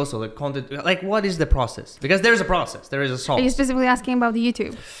videos, or the content? Like, what is the process? Because there's a process, there is a sauce. Are you specifically asking about the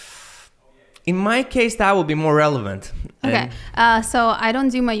YouTube? In my case, that would be more relevant. Okay, so I don't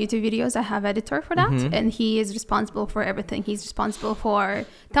do my YouTube videos. I have editor for that, and he is responsible for everything. He's responsible for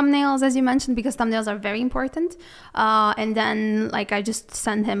thumbnails, as you mentioned, because thumbnails are very important. And then, like, I just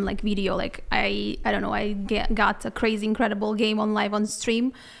send him like video. Like, I don't know, I got a crazy, incredible game live on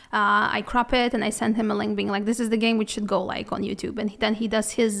stream. I crop it and I send him a link being like, this is the game which should go like on YouTube, and then he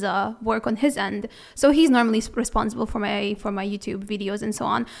does his work on his end. So he's normally responsible for my YouTube videos and so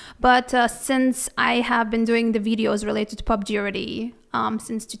on. But since I have been doing the videos related to PUBG already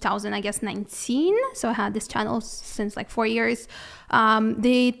since 2019, so I had this channel since like 4 years.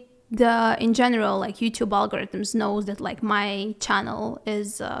 In general, like, YouTube algorithms knows that like my channel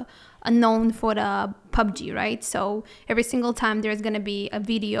is known for the PUBG, right? So every single time there's gonna be a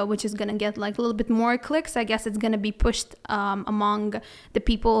video which is gonna get like a little bit more clicks, I guess it's gonna be pushed among the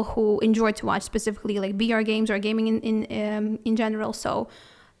people who enjoy to watch specifically like VR games or gaming in general. So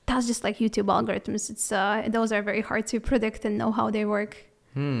that's just like YouTube algorithms. It's those are very hard to predict and know how they work.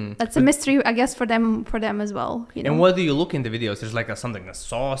 That's a mystery, I guess, for them as well. You know? And what do you look in the videos? There's like a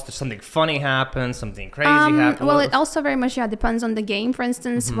sauce. There's something funny happens, something crazy happens. Well, it also very much depends on the game. For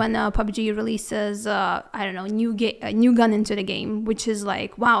instance, when PUBG releases, I don't know, a new gun into the game, which is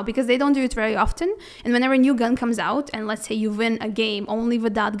like, wow, because they don't do it very often. And whenever a new gun comes out, and let's say you win a game only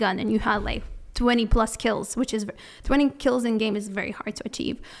with that gun, and you had like 20 plus kills, which is 20 kills in game is very hard to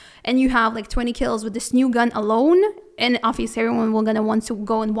achieve, and you have like 20 kills with this new gun alone, and obviously everyone will gonna want to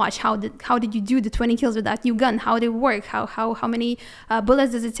go and watch how did you do the 20 kills with that new gun, how did it work, how many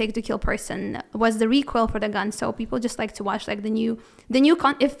bullets does it take to kill person, what's the recoil for the gun. So people just like to watch like the new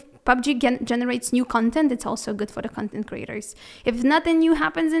if PUBG generates new content, it's also good for the content creators. If nothing new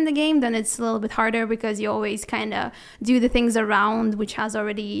happens in the game, then it's a little bit harder because you always kind of do the things around which has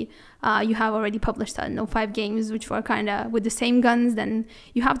already, you have already published, I don't know, 5 games which were kind of with the same guns. Then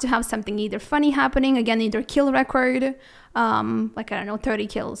you have to have something either funny happening, again, either kill record, like, I don't know, 30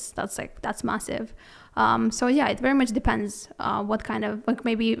 kills. That's massive. So yeah, it very much depends what kind of, like,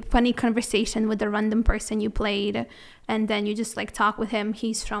 maybe funny conversation with the random person you played, and then you just like talk with him.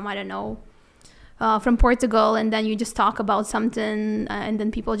 He's from, I don't know, from Portugal, and then you just talk about something, and then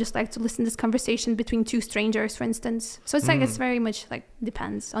people just like to listen to this conversation between 2 strangers, for instance. So it's like, it's very much like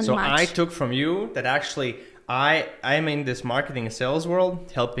depends on the match. So I took from you that actually I'm in this marketing and sales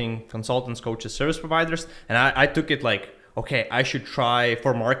world, helping consultants, coaches, service providers, and I took it like, okay, I should try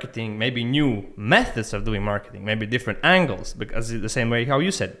for marketing, maybe new methods of doing marketing, maybe different angles, because the same way how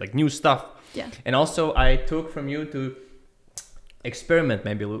you said, like new stuff. Yeah. And also I took from you to experiment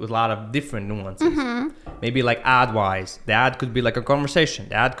maybe with a lot of different nuances. Maybe like ad wise, the ad could be like a conversation.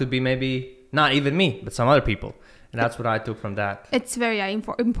 The ad could be maybe not even me, but some other people. And that's what I took from that. It's very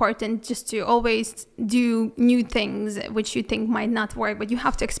important just to always do new things which you think might not work, but you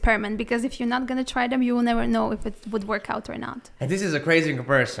have to experiment, because if you're not going to try them, you will never know if it would work out or not. And this is a crazy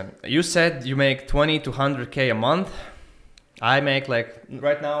comparison. You said you make 20 to 100K a month. I make like,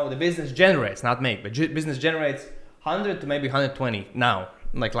 right now, the business generates, not make, but business generates 100 to maybe 120 now,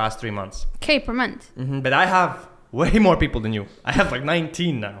 like last 3 months. K per month. But I have way more people than you. I have like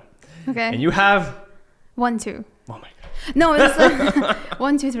 19 now. Okay. And you have... 1, 2. Oh my God. No, it's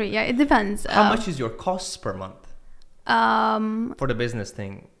 1, 2, 3. Yeah, it depends. How much is your costs per month for the business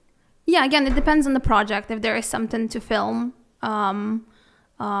thing? Yeah, again, it depends on the project. If there is something to film, I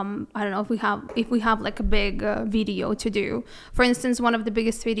don't know, if we have like a big video to do. For instance, one of the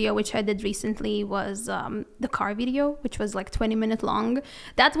biggest video which I did recently was the car video, which was like 20 minutes long.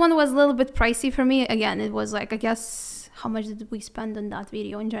 That one was a little bit pricey for me. Again, it was like, I guess, how much did we spend on that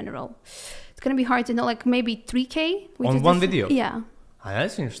video in general? It's gonna be hard to know, like maybe 3K on one video. Yeah. Oh,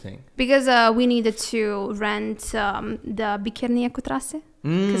 that's interesting. Because we needed to rent the Bikernija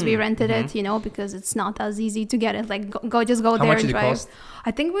because we rented it, you know, because it's not as easy to get it. Like just go how there much and did drive. It cost? I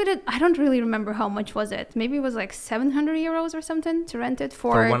think we did. I don't really remember how much was it. Maybe it was like 700 euros or something to rent it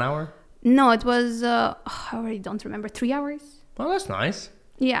for 1 hour. No, it was. I already don't remember. 3 hours. Well, that's nice.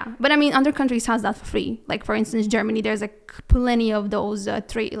 Yeah, but I mean, other countries has that for free. Like for instance, Germany, there's like plenty of those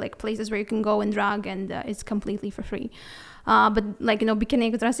like places where you can go and drag, and it's completely for free. But like, you know,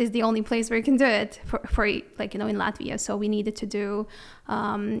 Bikernija is the only place where you can do it for like, you know, in Latvia. So we needed to do,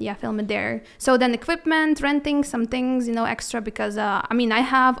 film it there. So then equipment, renting some things, you know, extra, because, I mean, I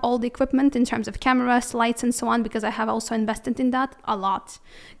have all the equipment in terms of cameras, lights and so on, because I have also invested in that a lot,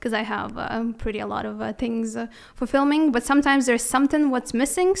 because I have a lot of things for filming. But sometimes there's something what's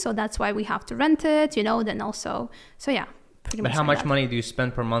missing. So that's why we have to rent it, you know, then also. So yeah. But how much money do you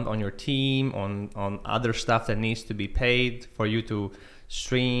spend per month on your team, on other stuff that needs to be paid for you to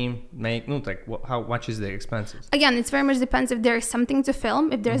stream, make, no, like how much is the expenses? Again, it's very much depends if there's something to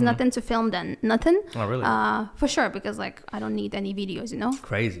film. If there's nothing to film, then nothing. Oh, really? For sure, because like I don't need any videos, you know?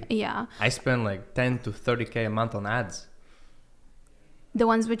 Crazy. Yeah. I spend like 10 to 30K a month on ads. The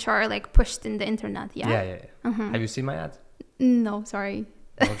ones which are like pushed in the internet, yeah? Yeah. Have you seen my ads? No, sorry.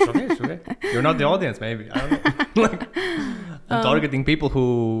 Oh, it's okay. You're not the audience, maybe. I don't know. Like, I'm targeting people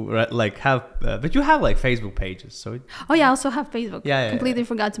who like have, but you have like Facebook pages, so. Oh yeah, I also have Facebook. Yeah. Completely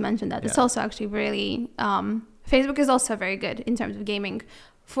forgot to mention that. Yeah. It's also actually really, Facebook is also very good in terms of gaming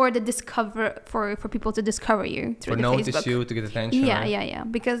for the for people to discover you through the Facebook. Notice you, to get attention. Yeah, right? yeah.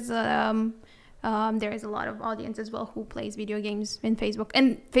 Because there is a lot of audience as well who plays video games in Facebook,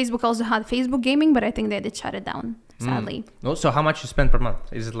 and Facebook also had Facebook gaming, but I think they did shut it down, sadly. So how much you spend per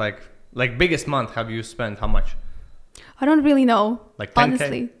month? Is it like biggest month have you spent how much? I don't really know. Like 10K?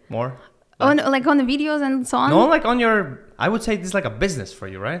 Honestly. More? Like on the videos and so on? No, like on your, I would say this is like a business for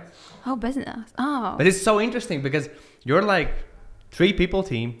you, right? Oh, business. Oh. But it's so interesting because you're like 2 people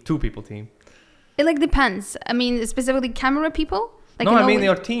team. It like depends. I mean, specifically camera people. Like, no, I mean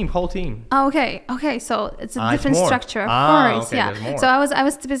your team, whole team. Oh, okay. So it's a different structure, of course. Okay, yeah. So I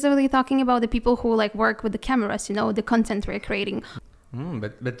was specifically talking about the people who like work with the cameras, you know, the content we're creating.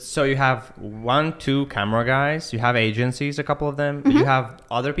 But so you have 1, 2 camera guys, you have agencies, a couple of them, but you have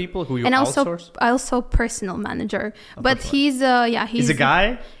other people who you outsource? And also personal manager. But he's He's a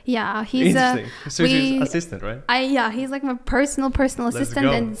guy? Yeah, he's so he's assistant, right? He's like my personal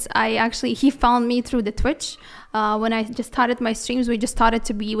assistant, and he found me through the Twitch. when I just started my streams, we just started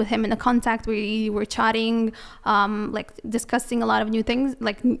to be with him in a contact. We were chatting, like discussing a lot of new things,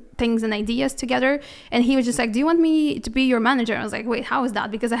 like things and ideas together. And he was just like, do you want me to be your manager? I was like, wait, how is that?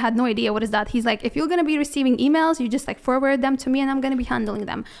 Because I had no idea what is that. He's like, if you're going to be receiving emails, you just like forward them to me and I'm going to be handling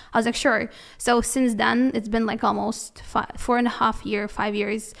them. I was like, sure. So since then, it's been like almost 4.5 years, 5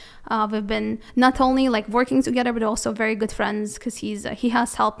 years. We've been not only like working together, but also very good friends, because he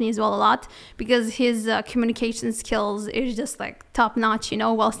has helped me as well a lot, because his communication skills is just like top notch, you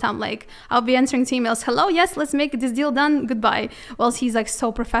know, whilst I'm like, I'll be answering to emails, hello, yes, let's make this deal done, goodbye. Whilst he's like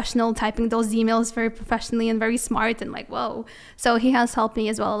so professional, typing those emails very professionally and very smart and like, whoa. So he has helped me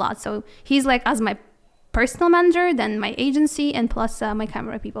as well a lot. So he's like as my personal manager, then my agency, and plus my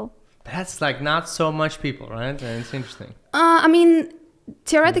camera people. That's like not so much people, right? And it's interesting. I mean,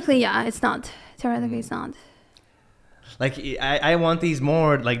 theoretically, yeah, it's not. Theoretically, it's not. Like, I want these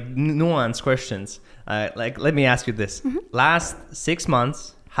more like nuanced questions. Like, let me ask you this. Last 6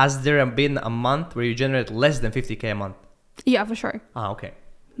 months, has there been a month where you generate less than 50K a month? Yeah, for sure. Okay.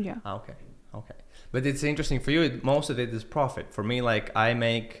 Yeah. Okay. But it's interesting for you. Most of it is profit. For me, like I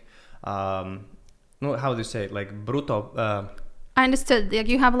make, how do you say it? Like brutto. I understood. Like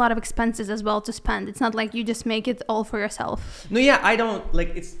you have a lot of expenses as well to spend. It's not like you just make it all for yourself. No, yeah, I don't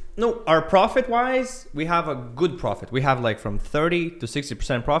like it's no. Our profit wise, we have a good profit. We have like from 30 to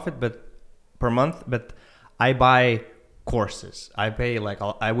 60% profit, but per month. But I buy courses. I pay like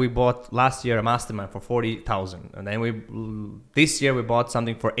we bought last year a mastermind for 40,000, and then this year we bought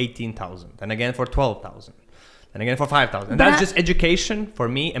something for 18,000, and again for 12,000, and again for 5,000. And that's just education for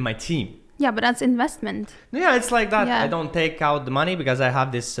me and my team. Yeah, but that's investment. Yeah, it's like that. Yeah. I don't take out the money because I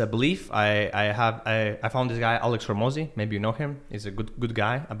have this belief. I found this guy, Alex Hormozy. Maybe you know him. He's a good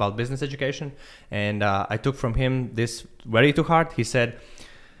guy about business education. And I took from him this very to heart. He said,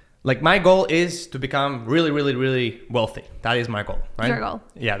 like, my goal is to become really, really, really wealthy. That is my goal, right? Your goal.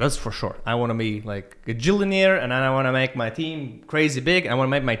 Yeah, that's for sure. I want to be like a gillionaire, and then I want to make my team crazy big. I want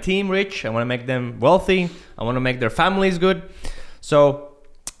to make my team rich. I want to make them wealthy. I want to make their families good. So...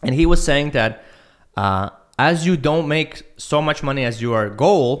 And he was saying that as you don't make so much money as your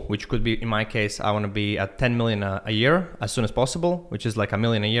goal, which could be, in my case, I want to be at 10 million a year as soon as possible, which is like $1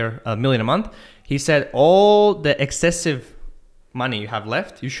 million a year, $1 million a month. He said all the excessive money you have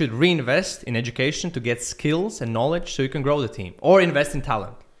left, you should reinvest in education to get skills and knowledge so you can grow the team, or invest in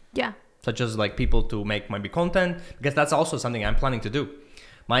talent. Yeah. Such as like people to make maybe content, because that's also something I'm planning to do.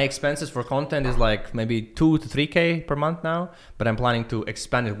 My expenses for content is like maybe 2 to 3K per month now, but I'm planning to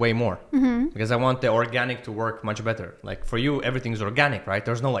expand it way more because I want the organic to work much better. Like for you, everything's organic, right?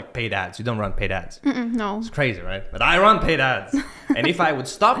 There's no like paid ads. You don't run paid ads. No. It's crazy, right? But I run paid ads. And if I would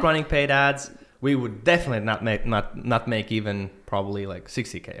stop running paid ads, we would definitely not make even probably like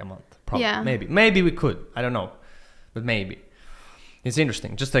 60K a month. Probably. Yeah. Maybe we could. I don't know. But maybe. It's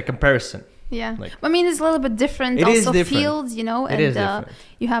interesting. Just a comparison. Yeah, like, I mean, it's a little bit different. It also is different. Fields, you know, it and is different.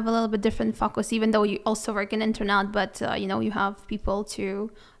 You have a little bit different focus, even though you also work in internet, but you know, you have people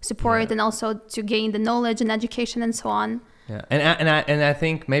to support and also to gain the knowledge and education and so on. Yeah, and I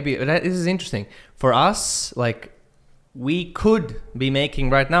think maybe this is interesting for us. Like, we could be making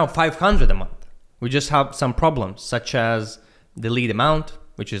right now 500 a month. We just have some problems, such as the lead amount,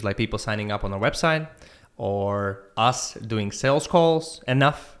 which is like people signing up on our website, or us doing sales calls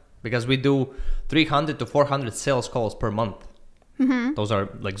enough. Because we do 300 to 400 sales calls per month. Those are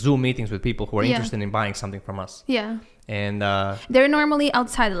like Zoom meetings with people who are interested in buying something from us. Yeah. And they're normally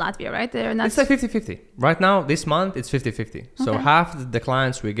outside of Latvia, right? They're not. It's like 50-50. Right now, this month, it's 50-50. So half the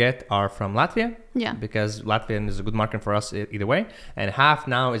clients we get are from Latvia. Yeah. Because Latvian is a good market for us either way. And half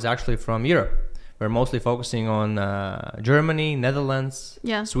now is actually from Europe. We're mostly focusing on Germany, Netherlands,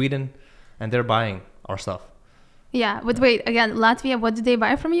 Sweden, and they're buying our stuff. Yeah, but wait, again, Latvia, what do they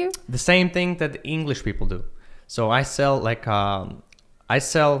buy from you? The same thing that English people do. So I sell a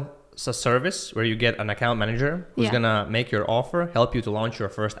service where you get an account manager who's gonna make your offer, help you to launch your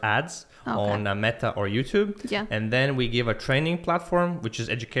first ads on Meta or YouTube. Yeah. And then we give a training platform, which is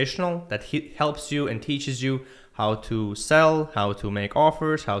educational, that helps you and teaches you how to sell, how to make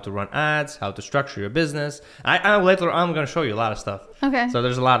offers, how to run ads, how to structure your business. Later I'm going to show you a lot of stuff. Okay. So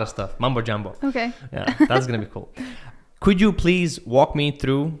there's a lot of stuff. Mumbo jumbo. Okay. Yeah, that's going to be cool. Could you please walk me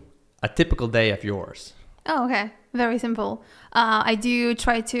through a typical day of yours? Oh, okay. Very simple. I do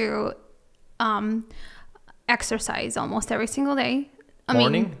try to exercise almost every single day.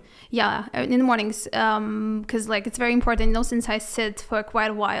 Morning? Yeah, in the mornings, because like it's very important. You know, since I sit for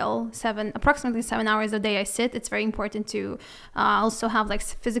quite a while, approximately 7 hours a day I sit, it's very important to also have like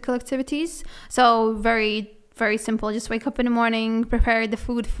physical activities. So very very simple. Just wake up in the morning, prepare the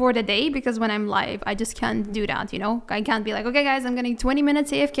food for the day, because when I'm live, I just can't do that, you know? I can't be like, okay, guys, I'm getting 20 minutes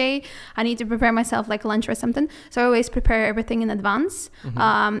AFK. I need to prepare myself like lunch or something. So I always prepare everything in advance.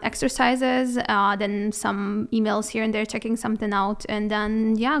 Exercises, then some emails here and there, checking something out, and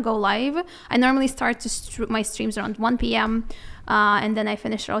then, yeah, go live. I normally start my streams around 1 p.m. And then I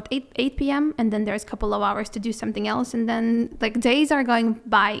finish around 8 p.m. And then there's a couple of hours to do something else. And then like days are going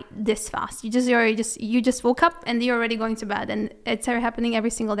by this fast. You just woke up and you're already going to bed. And it's happening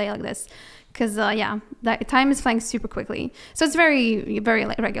every single day like this. Because, yeah, that time is flying super quickly. So it's very, very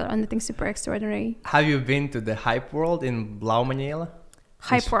like, regular and nothing super extraordinary. Have you been to the Hype World in Blaumanila?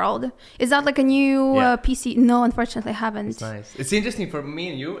 Hype World. Is that like a new PC? No, unfortunately, I haven't. It's nice. It's interesting for me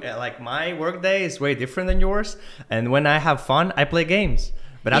and you. Like my work day is way different than yours. And when I have fun, I play games.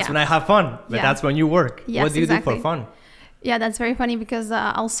 But that's when I have fun. But that's when you work. Yes, what do you do for fun? Yeah, that's very funny because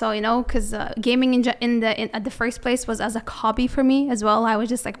also, you know, because gaming at the first place was as a hobby for me as well. I was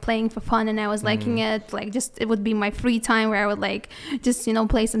just like playing for fun and I was liking it. Like it would be my free time where I would like just, you know,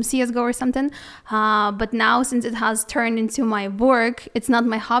 play some CSGO or something. But now since it has turned into my work, it's not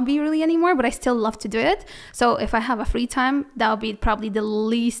my hobby really anymore, but I still love to do it. So if I have a free time, that would be probably the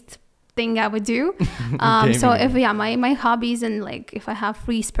least thing I would do. So if my hobbies and like if I have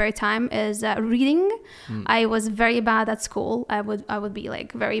free spare time is reading. I was very bad at school. I would be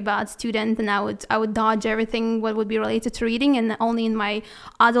like very bad student, and I would dodge everything what would be related to reading, and only in my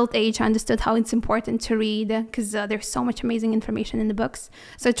adult age I understood how it's important to read, because there's so much amazing information in the books.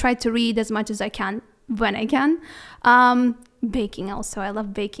 So I try to read as much as I can when I can. Baking also, I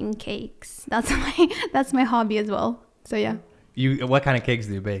love baking cakes. That's my hobby as well. So yeah. What kind of cakes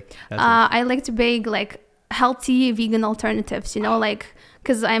do you bake? I like to bake like healthy vegan alternatives, you know, like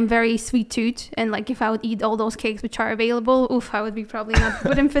because I'm very sweet tooth, and like if I would eat all those cakes which are available, I would be probably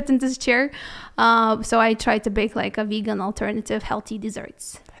wouldn't fit in this chair. So I try to bake like a vegan alternative, healthy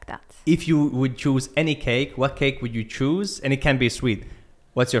desserts like that. If you would choose any cake, what cake would you choose? And it can be sweet.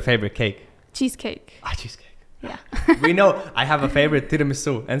 What's your favorite cake? Cheesecake. Cheesecake. Yeah. We know I have a favorite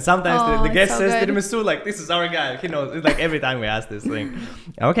tiramisu, and sometimes the guest says tiramisu, like this is our guy. He knows. It's like every time we ask this thing.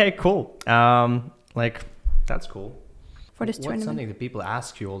 Okay, cool. Like that's cool. For this tournament. What's something that people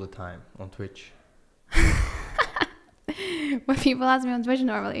ask you all the time on Twitch? What people ask me on Twitch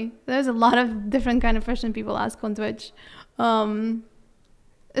normally. There's a lot of different kind of questions people ask on Twitch.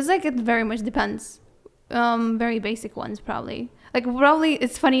 It's like it very much depends. Very basic ones probably. Like probably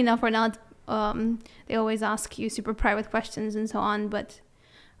it's funny enough or not. They always ask you super private questions and so on, but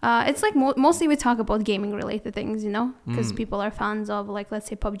it's like mostly we talk about gaming related things, you know, because people are fans of like, let's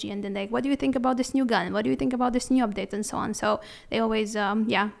say PUBG, and then like, what do you think about this new gun? What do you think about this new update and so on? So they always,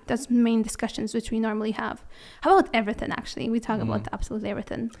 that's main discussions which we normally have. How about everything actually? We talk about absolutely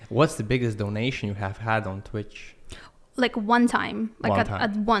everything. What's the biggest donation you have had on Twitch? Like one time, like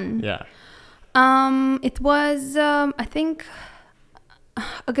at one. Yeah. It was, I think...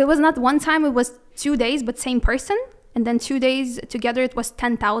 Okay, it was not one time, it was 2 days, but same person. And then 2 days together, it was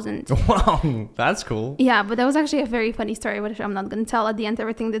 10,000. Wow, that's cool. Yeah, but that was actually a very funny story, which I'm not going to tell. At the end,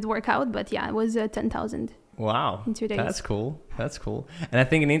 everything did work out. But yeah, it was 10,000. Wow. In 2 days. That's cool. That's cool. And I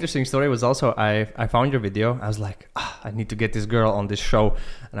think an interesting story was also, I found your video. I was like, I need to get this girl on this show.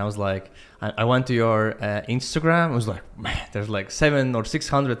 And I was like, I went to your Instagram. I was like, man, there's like 700,000 or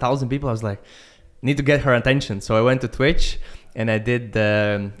 600,000 people. I was like, need to get her attention. So I went to Twitch. And I did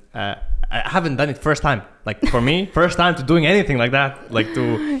I haven't done it first time. Like for me, first time to doing anything like that. Like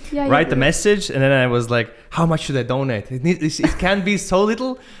to write the message. And then I was like, how much should I donate? It can be so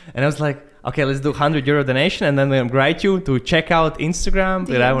little. And I was like, okay, let's do €100 donation. And then I invite you to check out Instagram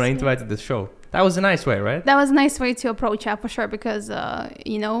that I want to invite to the show. That was a nice way, right? That was a nice way to approach it for sure, because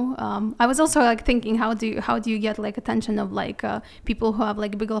you know, I was also like thinking how do you get like attention of like people who have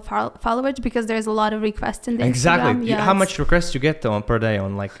like bigger followers, because there's a lot of requests in the Instagram. Yeah, how much requests you get per day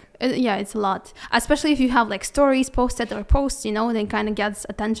on like? Yeah, it's a lot, especially if you have like stories posted or posts, you know, then kind of gets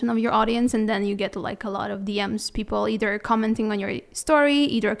attention of your audience, and then you get like a lot of DMs, people either commenting on your story,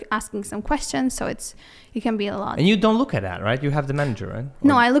 either asking some questions. So it can be a lot. And you don't look at that, right? You have the manager, right?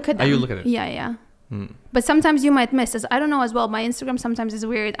 No, I look at them. You look at it? Yeah. But sometimes you might miss. I don't know as well. My Instagram sometimes is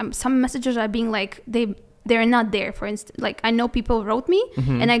weird. Some messages are being like they're not there. For instance, like I know people wrote me,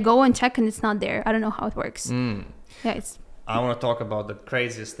 and I go and check, and it's not there. I don't know how it works. Yeah, I want to talk about the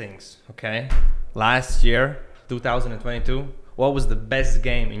craziest things. Okay, last year, 2022, what was the best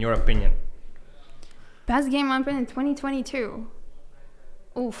game in your opinion? Best game I've been in 2022.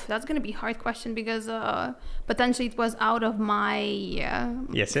 Oof, that's gonna be a hard question, because potentially it was out of my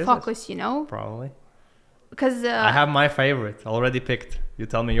focus, you know. Probably. Because I have my favorite already picked. You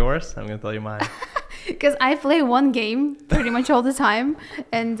tell me yours, I'm gonna tell you mine. Because I play one game pretty much all the time.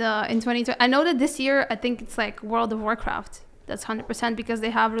 And in 2020, I know that this year, I think it's like World of Warcraft. That's 100% because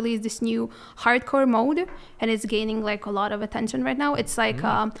they have released this new hardcore mode and it's gaining like a lot of attention right now. It's like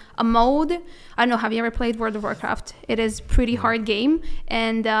a mode. I don't know, have you ever played World of Warcraft? It is pretty hard game.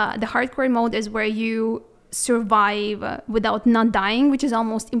 And the hardcore mode is where you survive without not dying, which is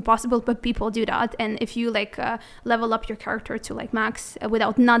almost impossible, but people do that. And if you like level up your character to like max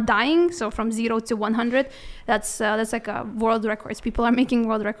without not dying, so from 0 to 100, that's like a world records. People are making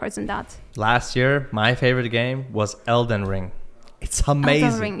world records in that. Last year, my favorite game was Elden Ring. It's amazing.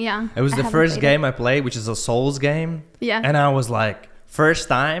 Elden Ring, yeah. It was the first game I played, which is a Souls game. Yeah. And I was like, first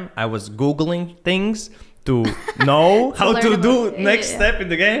time I was Googling things to know how to do next step in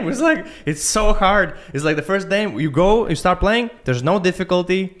the game. It's like, it's so hard. It's like the first day you go, you start playing, there's no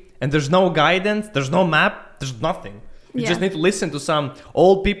difficulty and there's no guidance, there's no map, there's nothing. You just need to listen to some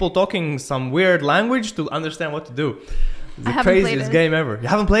old people talking some weird language to understand what to do. It's the craziest game ever. You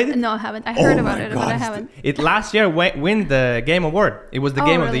haven't played it? No, I haven't. I heard about it, but I haven't. It last year win the Game Award. It was the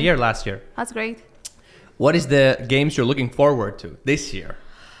game of the year last year. That's great. What is the games you're looking forward to this year?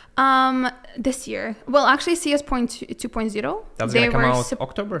 This year, well, actually, CS 2.0. That's gonna come out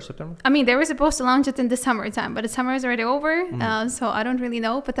October, September. I mean, they were supposed to launch it in the summertime, but the summer is already over, so I don't really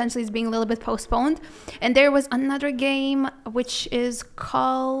know. Potentially, it's being a little bit postponed. And there was another game which is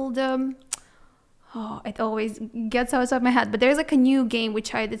called. It always gets outside of my head, but there's like a new game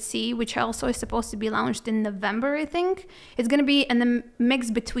which I did see, which also is supposed to be launched in November, I think. It's going to be in the mix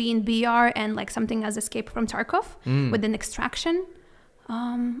between BR and like something as Escape from Tarkov with an extraction.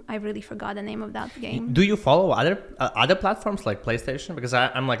 I really forgot the name of that game. Do you follow other platforms like PlayStation? Because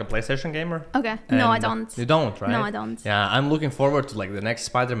I'm like a PlayStation gamer. Okay. No, I don't. You don't, right? No, I don't. Yeah, I'm looking forward to like the next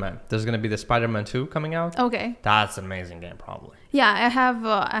Spider-Man. There's going to be the Spider-Man 2 coming out. Okay. That's an amazing game, probably. Yeah, I have,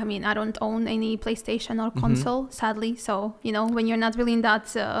 I mean, I don't own any PlayStation or console, sadly. So, you know, when you're not really in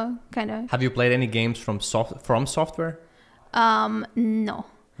that kind of... Have you played any games from Software? No.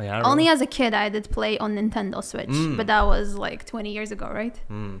 Yeah, only as a kid I did play on Nintendo Switch, but that was like 20 years ago, right?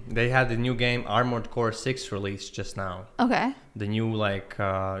 They had the new game Armored Core 6 released just now. Okay. The new like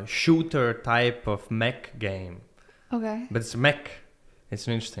shooter type of mech game. Okay. But it's mech. It's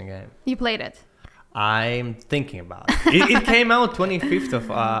an interesting game. You played it? I'm thinking about it. It came out 25th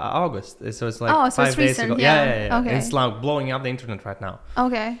of August, so it's like 5 days ago. Yeah. Okay. It's like blowing up the internet right now.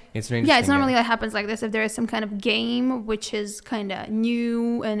 Okay. It's an interesting it's normally that happens like this. If there is some kind of game which is kind of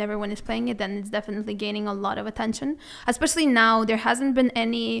new and everyone is playing it, then it's definitely gaining a lot of attention. Especially now, there hasn't been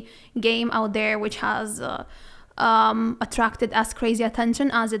any game out there which has attracted as crazy attention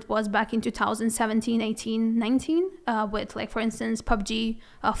as it was back in 2017, 18, 19 with like, for instance, PUBG,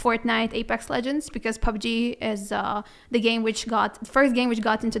 Fortnite, Apex Legends, because PUBG is the first game which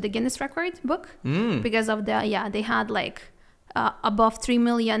got into the Guinness record book because of they had like above 3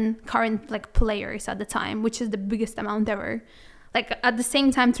 million current like players at the time, which is the biggest amount ever. Like at the same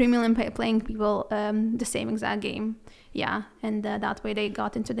time, 3 million playing people the same exact game. Yeah, and that way they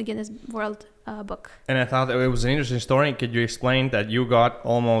got into the Guinness World book. And I thought it was an interesting story. Could you explain that you got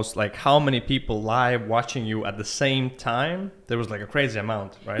almost like how many people live watching you at the same time? There was like a crazy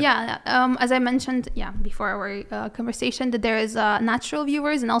amount, right? Yeah, as I mentioned, before our conversation, that there is natural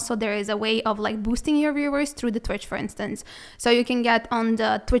viewers, and also there is a way of like boosting your viewers through the Twitch, for instance. So you can get on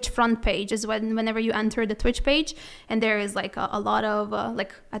the Twitch front page is whenever you enter the Twitch page, and there is like a lot of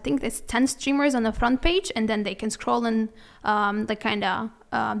like, I think there's 10 streamers on the front page, and then they can scroll and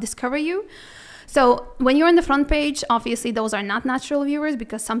discover you. So when you're on the front page, obviously those are not natural viewers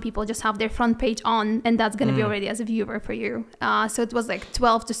because some people just have their front page on, and that's going to be already as a viewer for you. So it was like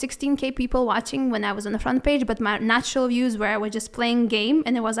 12 to 16K people watching when I was on the front page, but my natural views where I was just playing game,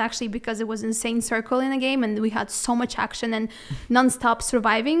 and it was actually because it was insane circle in a game and we had so much action and non-stop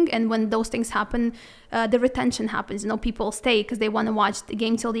surviving. And when those things happen, the retention happens. You know, people stay because they want to watch the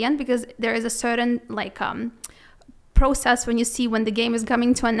game till the end, because there is a certain like process when you see when the game is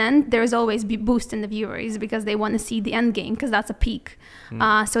coming to an end. There's always be boost in the viewers because they want to see the end game, because that's a peak.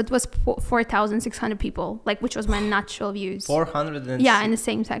 So it was 4,600 people, like, which was my natural views. 400 in the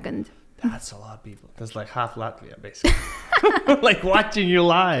same second. That's a lot of people. That's like half Latvia, basically. Like watching you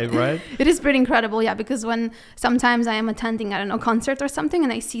live, right? It is pretty incredible, because when sometimes I am attending, I don't know, concert or something,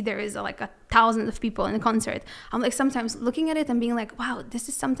 and I see there is like 1,000 of people in a concert, I'm like sometimes looking at it and being like, wow,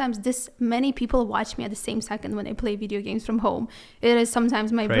 this many people watch me at the same second when I play video games from home. It is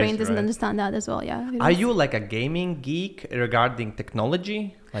sometimes my brain doesn't understand that as well. Are you like a gaming geek regarding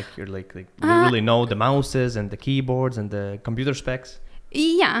technology? Like you're like you really know the mouses and the keyboards and the computer specs?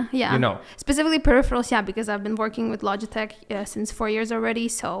 Yeah. You know. Specifically peripherals, yeah, because I've been working with Logitech since 4 years already.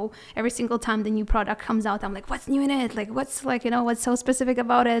 So every single time the new product comes out, I'm like, what's new in it? Like, what's like, you know, what's so specific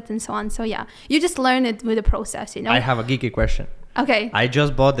about it and so on. So yeah, you just learn it with the process, you know. I have a geeky question. Okay. I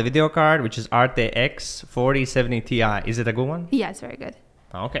just bought the video card, which is RTX 4070 Ti. Is it a good one? Yeah, it's very good.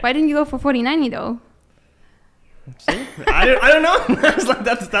 Okay. Why didn't you go for 4090 though? See? I don't know. That's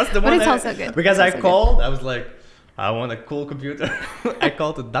the one. But it's also good. Because It's I also called, I was like, I want a cool computer. I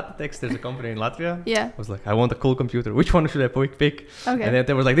called to DanucD, there's a company in Latvia. Yeah. I was like, I want a cool computer. Which one should I pick? Okay. And then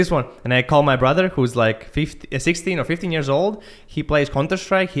they was like, this one. And I called my brother, who's like 16 or 15 years old. He plays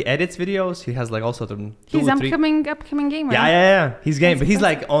Counter-Strike. He edits videos. He has like also He's upcoming gamer. Yeah. He's game, That's but he's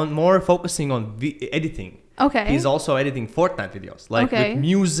impressive. like more focusing on editing. Okay. He's also editing Fortnite videos, like with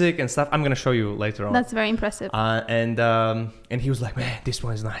music and stuff. I'm gonna show you later on. That's very impressive. And he was like, man, this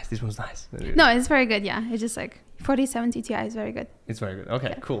one's nice. This one's nice. No, it's very good. Yeah, it's just like 4070 Ti is very good. It's very good. Okay,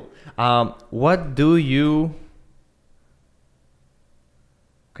 Yeah. cool. What do you...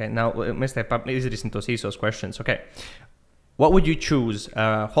 Okay, now Mr. Please listen to Siso's questions. Okay, what would you choose,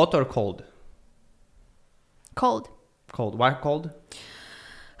 hot or cold? Cold. Cold. Why cold?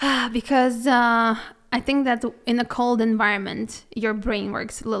 Because I think that in a cold environment, your brain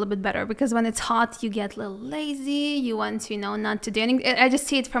works a little bit better, because when it's hot, you get a little lazy. You want to, not to do anything. I just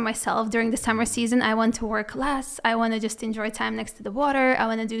see it for myself during the summer season. I want to work less. I want to just enjoy time next to the water. I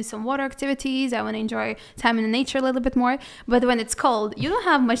want to do some water activities. I want to enjoy time in the nature a little bit more. But when it's cold, you don't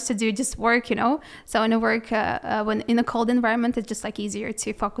have much to do, just work, So in when in a cold environment, it's just like easier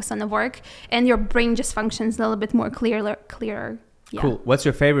to focus on the work, and your brain just functions a little bit more clearer. Yeah. Cool. What's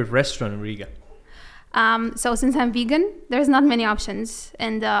your favorite restaurant in Riga? So since I'm vegan, there's not many options,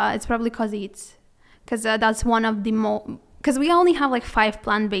 and it's probably Cause Eats, because that's one of the because we only have like 5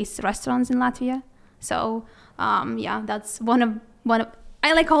 plant-based restaurants in Latvia. So yeah, that's one of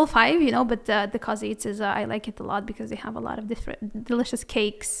I like all 5, but the Cause Eats is I like it a lot because they have a lot of different delicious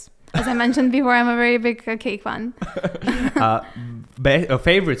cakes. As I mentioned before, I'm a very big cake fan.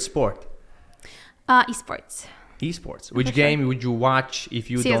 Favorite sport? Esports. Esports. Which game would you watch if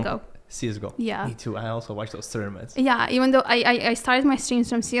you CSGO. don't? CSGO. Yeah. Me too. I also watch those tournaments. Yeah, even though I started my streams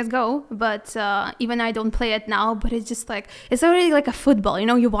from CSGO, but even I don't play it now, but it's just like, it's already like a football,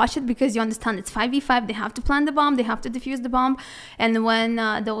 you watch it because you understand it's 5v5, they have to plant the bomb, they have to defuse the bomb, and when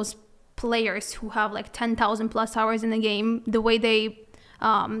those players who have like 10,000 plus hours in the game, the way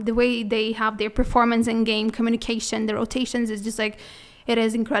they have their performance in game, communication, the rotations is just like, it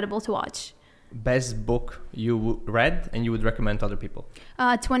is incredible to watch. Best book you read and you would recommend to other people?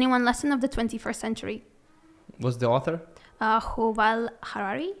 21 Lesson of the 21st Century. What's the author? Yuval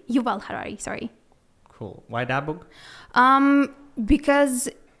Harari, sorry. Cool. Why that book? Because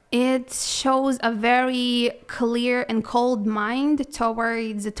it shows a very clear and cold mind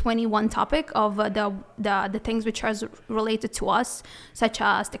towards the 21 topic of the things which are related to us, such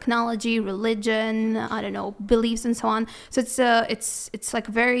as technology, religion, beliefs and so on. So it's like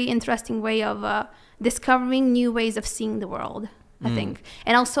a very interesting way of discovering new ways of seeing the world, I think,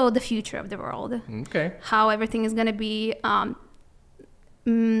 and also the future of the world. Okay. How everything is going to be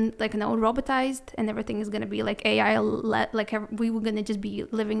robotized, and everything is going to be like AI, like we were going to just be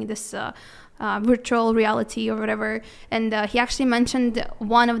living this virtual reality or whatever. And he actually mentioned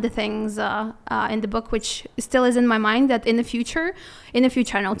one of the things in the book, which still is in my mind, that in the future, I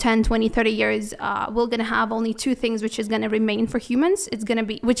know 10, 20, 30 years, we're going to have only 2 things which is going to remain for humans. It's going to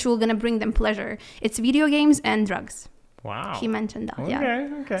be, which will going to bring them pleasure. It's video games and drugs. Wow. He mentioned that,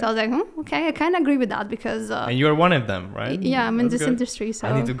 Okay. So I was like, okay, I kind of agree with that, because... and you're one of them, right? Yeah, I'm in That's this good. industry, so...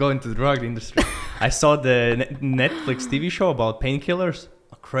 I need to go into the drug industry. I saw the Netflix TV show about painkillers.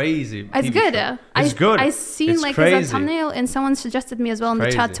 Crazy. It's TV good. Show. It's good. I seen it's like crazy. as a thumbnail, and someone suggested me as well in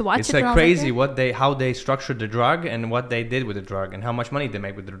the chat to watch it's it. It's like crazy okay. how they structured the drug and what they did with the drug and how much money they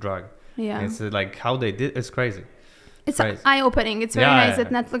make with the drug. Yeah. And it's like how they did. It's crazy. It's eye-opening. It's very nice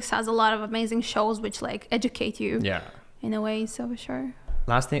that Yeah. Netflix has a lot of amazing shows which like educate you. Yeah. In a way, so for sure.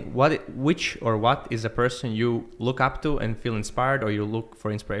 Last thing, what is a person you look up to and feel inspired, or you look for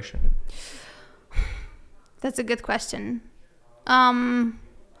inspiration? That's a good question.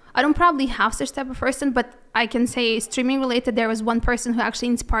 I don't probably have such type of person, but I can say streaming related, there was one person who actually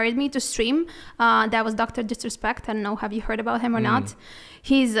inspired me to stream. That was Dr. Disrespect. I don't know, have you heard about him or not?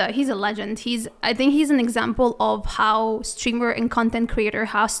 He's a legend. I think he's an example of how streamer and content creator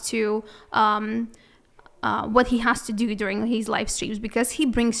has to what he has to do during his live streams, because he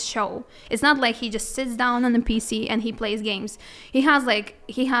brings show. It's not like he just sits down on the PC and he plays games. He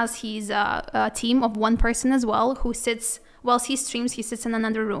has his team of one person as well, who sits whilst he streams, he sits in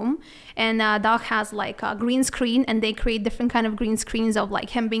another room, and Doc has like a green screen, and they create different kind of green screens of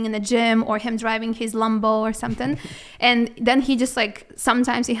like him being in the gym or him driving his Lambo or something. And then he just like,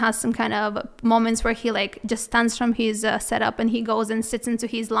 sometimes he has some kind of moments where he like just stands from his setup and he goes and sits into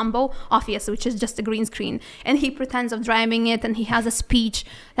his Lambo, obviously, which is just a green screen, and he pretends of driving it, and he has a speech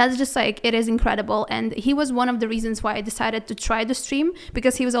that's just like, it is incredible. And he was one of the reasons why I decided to try the stream,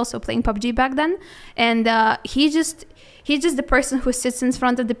 because he was also playing PUBG back then, and he's just the person who sits in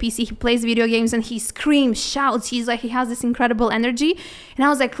front of the PC, he plays video games, and he screams, shouts, he has this incredible energy. And I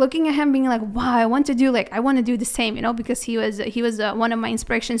was like looking at him being like, wow, I want to do the same, you know, because he was one of my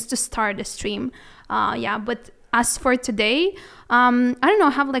inspirations to start the stream. But as for today, I don't know,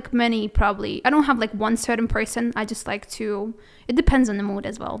 I have like many, probably. I don't have like one certain person. I just like to, it depends on the mood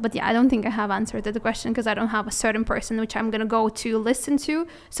as well. But yeah, I don't think I have answered to the question, because I don't have a certain person which I'm going to go to listen to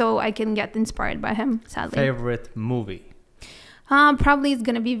so I can get inspired by him, sadly. Favorite movie? Probably it's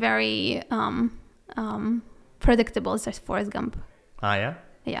going to be very predictable, as Forrest Gump. Ah, yeah?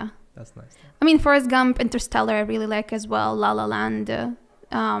 Yeah. That's nice. I mean, Forrest Gump, Interstellar, I really like as well. La La Land.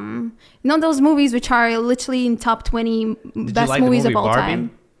 You know, those movies which are literally in top 20 best movies of all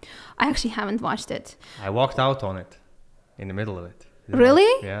time. I actually haven't watched it. I walked out on it in the middle of it.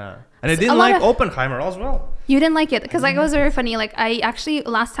 Really? Yeah. And I didn't like Oppenheimer as well. You didn't like it? Because like, it was very funny. Like, I actually,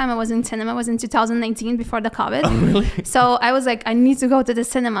 last time I was in cinema was in 2019 before the COVID. Oh, really? So I was like, I need to go to the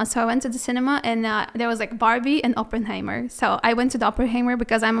cinema. So I went to the cinema, and there was like Barbie and Oppenheimer. So I went to the Oppenheimer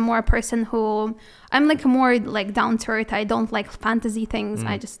because I'm a person who, I'm like more like down to earth. I don't like fantasy things.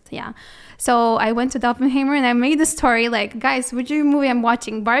 I just, yeah. So I went to the Oppenheimer, and I made a story like, guys, which movie I'm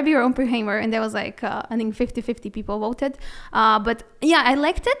watching, Barbie or Oppenheimer? And there was like, I think 50-50 people voted. But yeah, I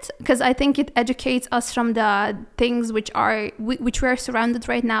liked it because I think it educates us from the things which we are surrounded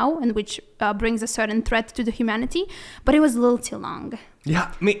right now, and which brings a certain threat to the humanity. But it was a little too long.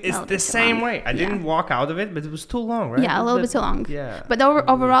 Yeah, I mean, it's the same way. I didn't walk out of it, but it was too long, right? Yeah, a little bit too long. Yeah. But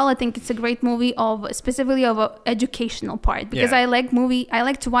overall, I think it's a great movie specifically of an educational part, because I like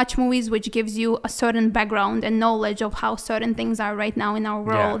to watch movies which gives you a certain background and knowledge of how certain things are right now in our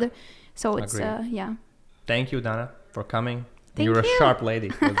world. Yeah. So it's, Thank you, Dana, for coming. You're a sharp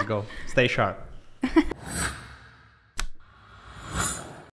lady. Let's go. Stay sharp.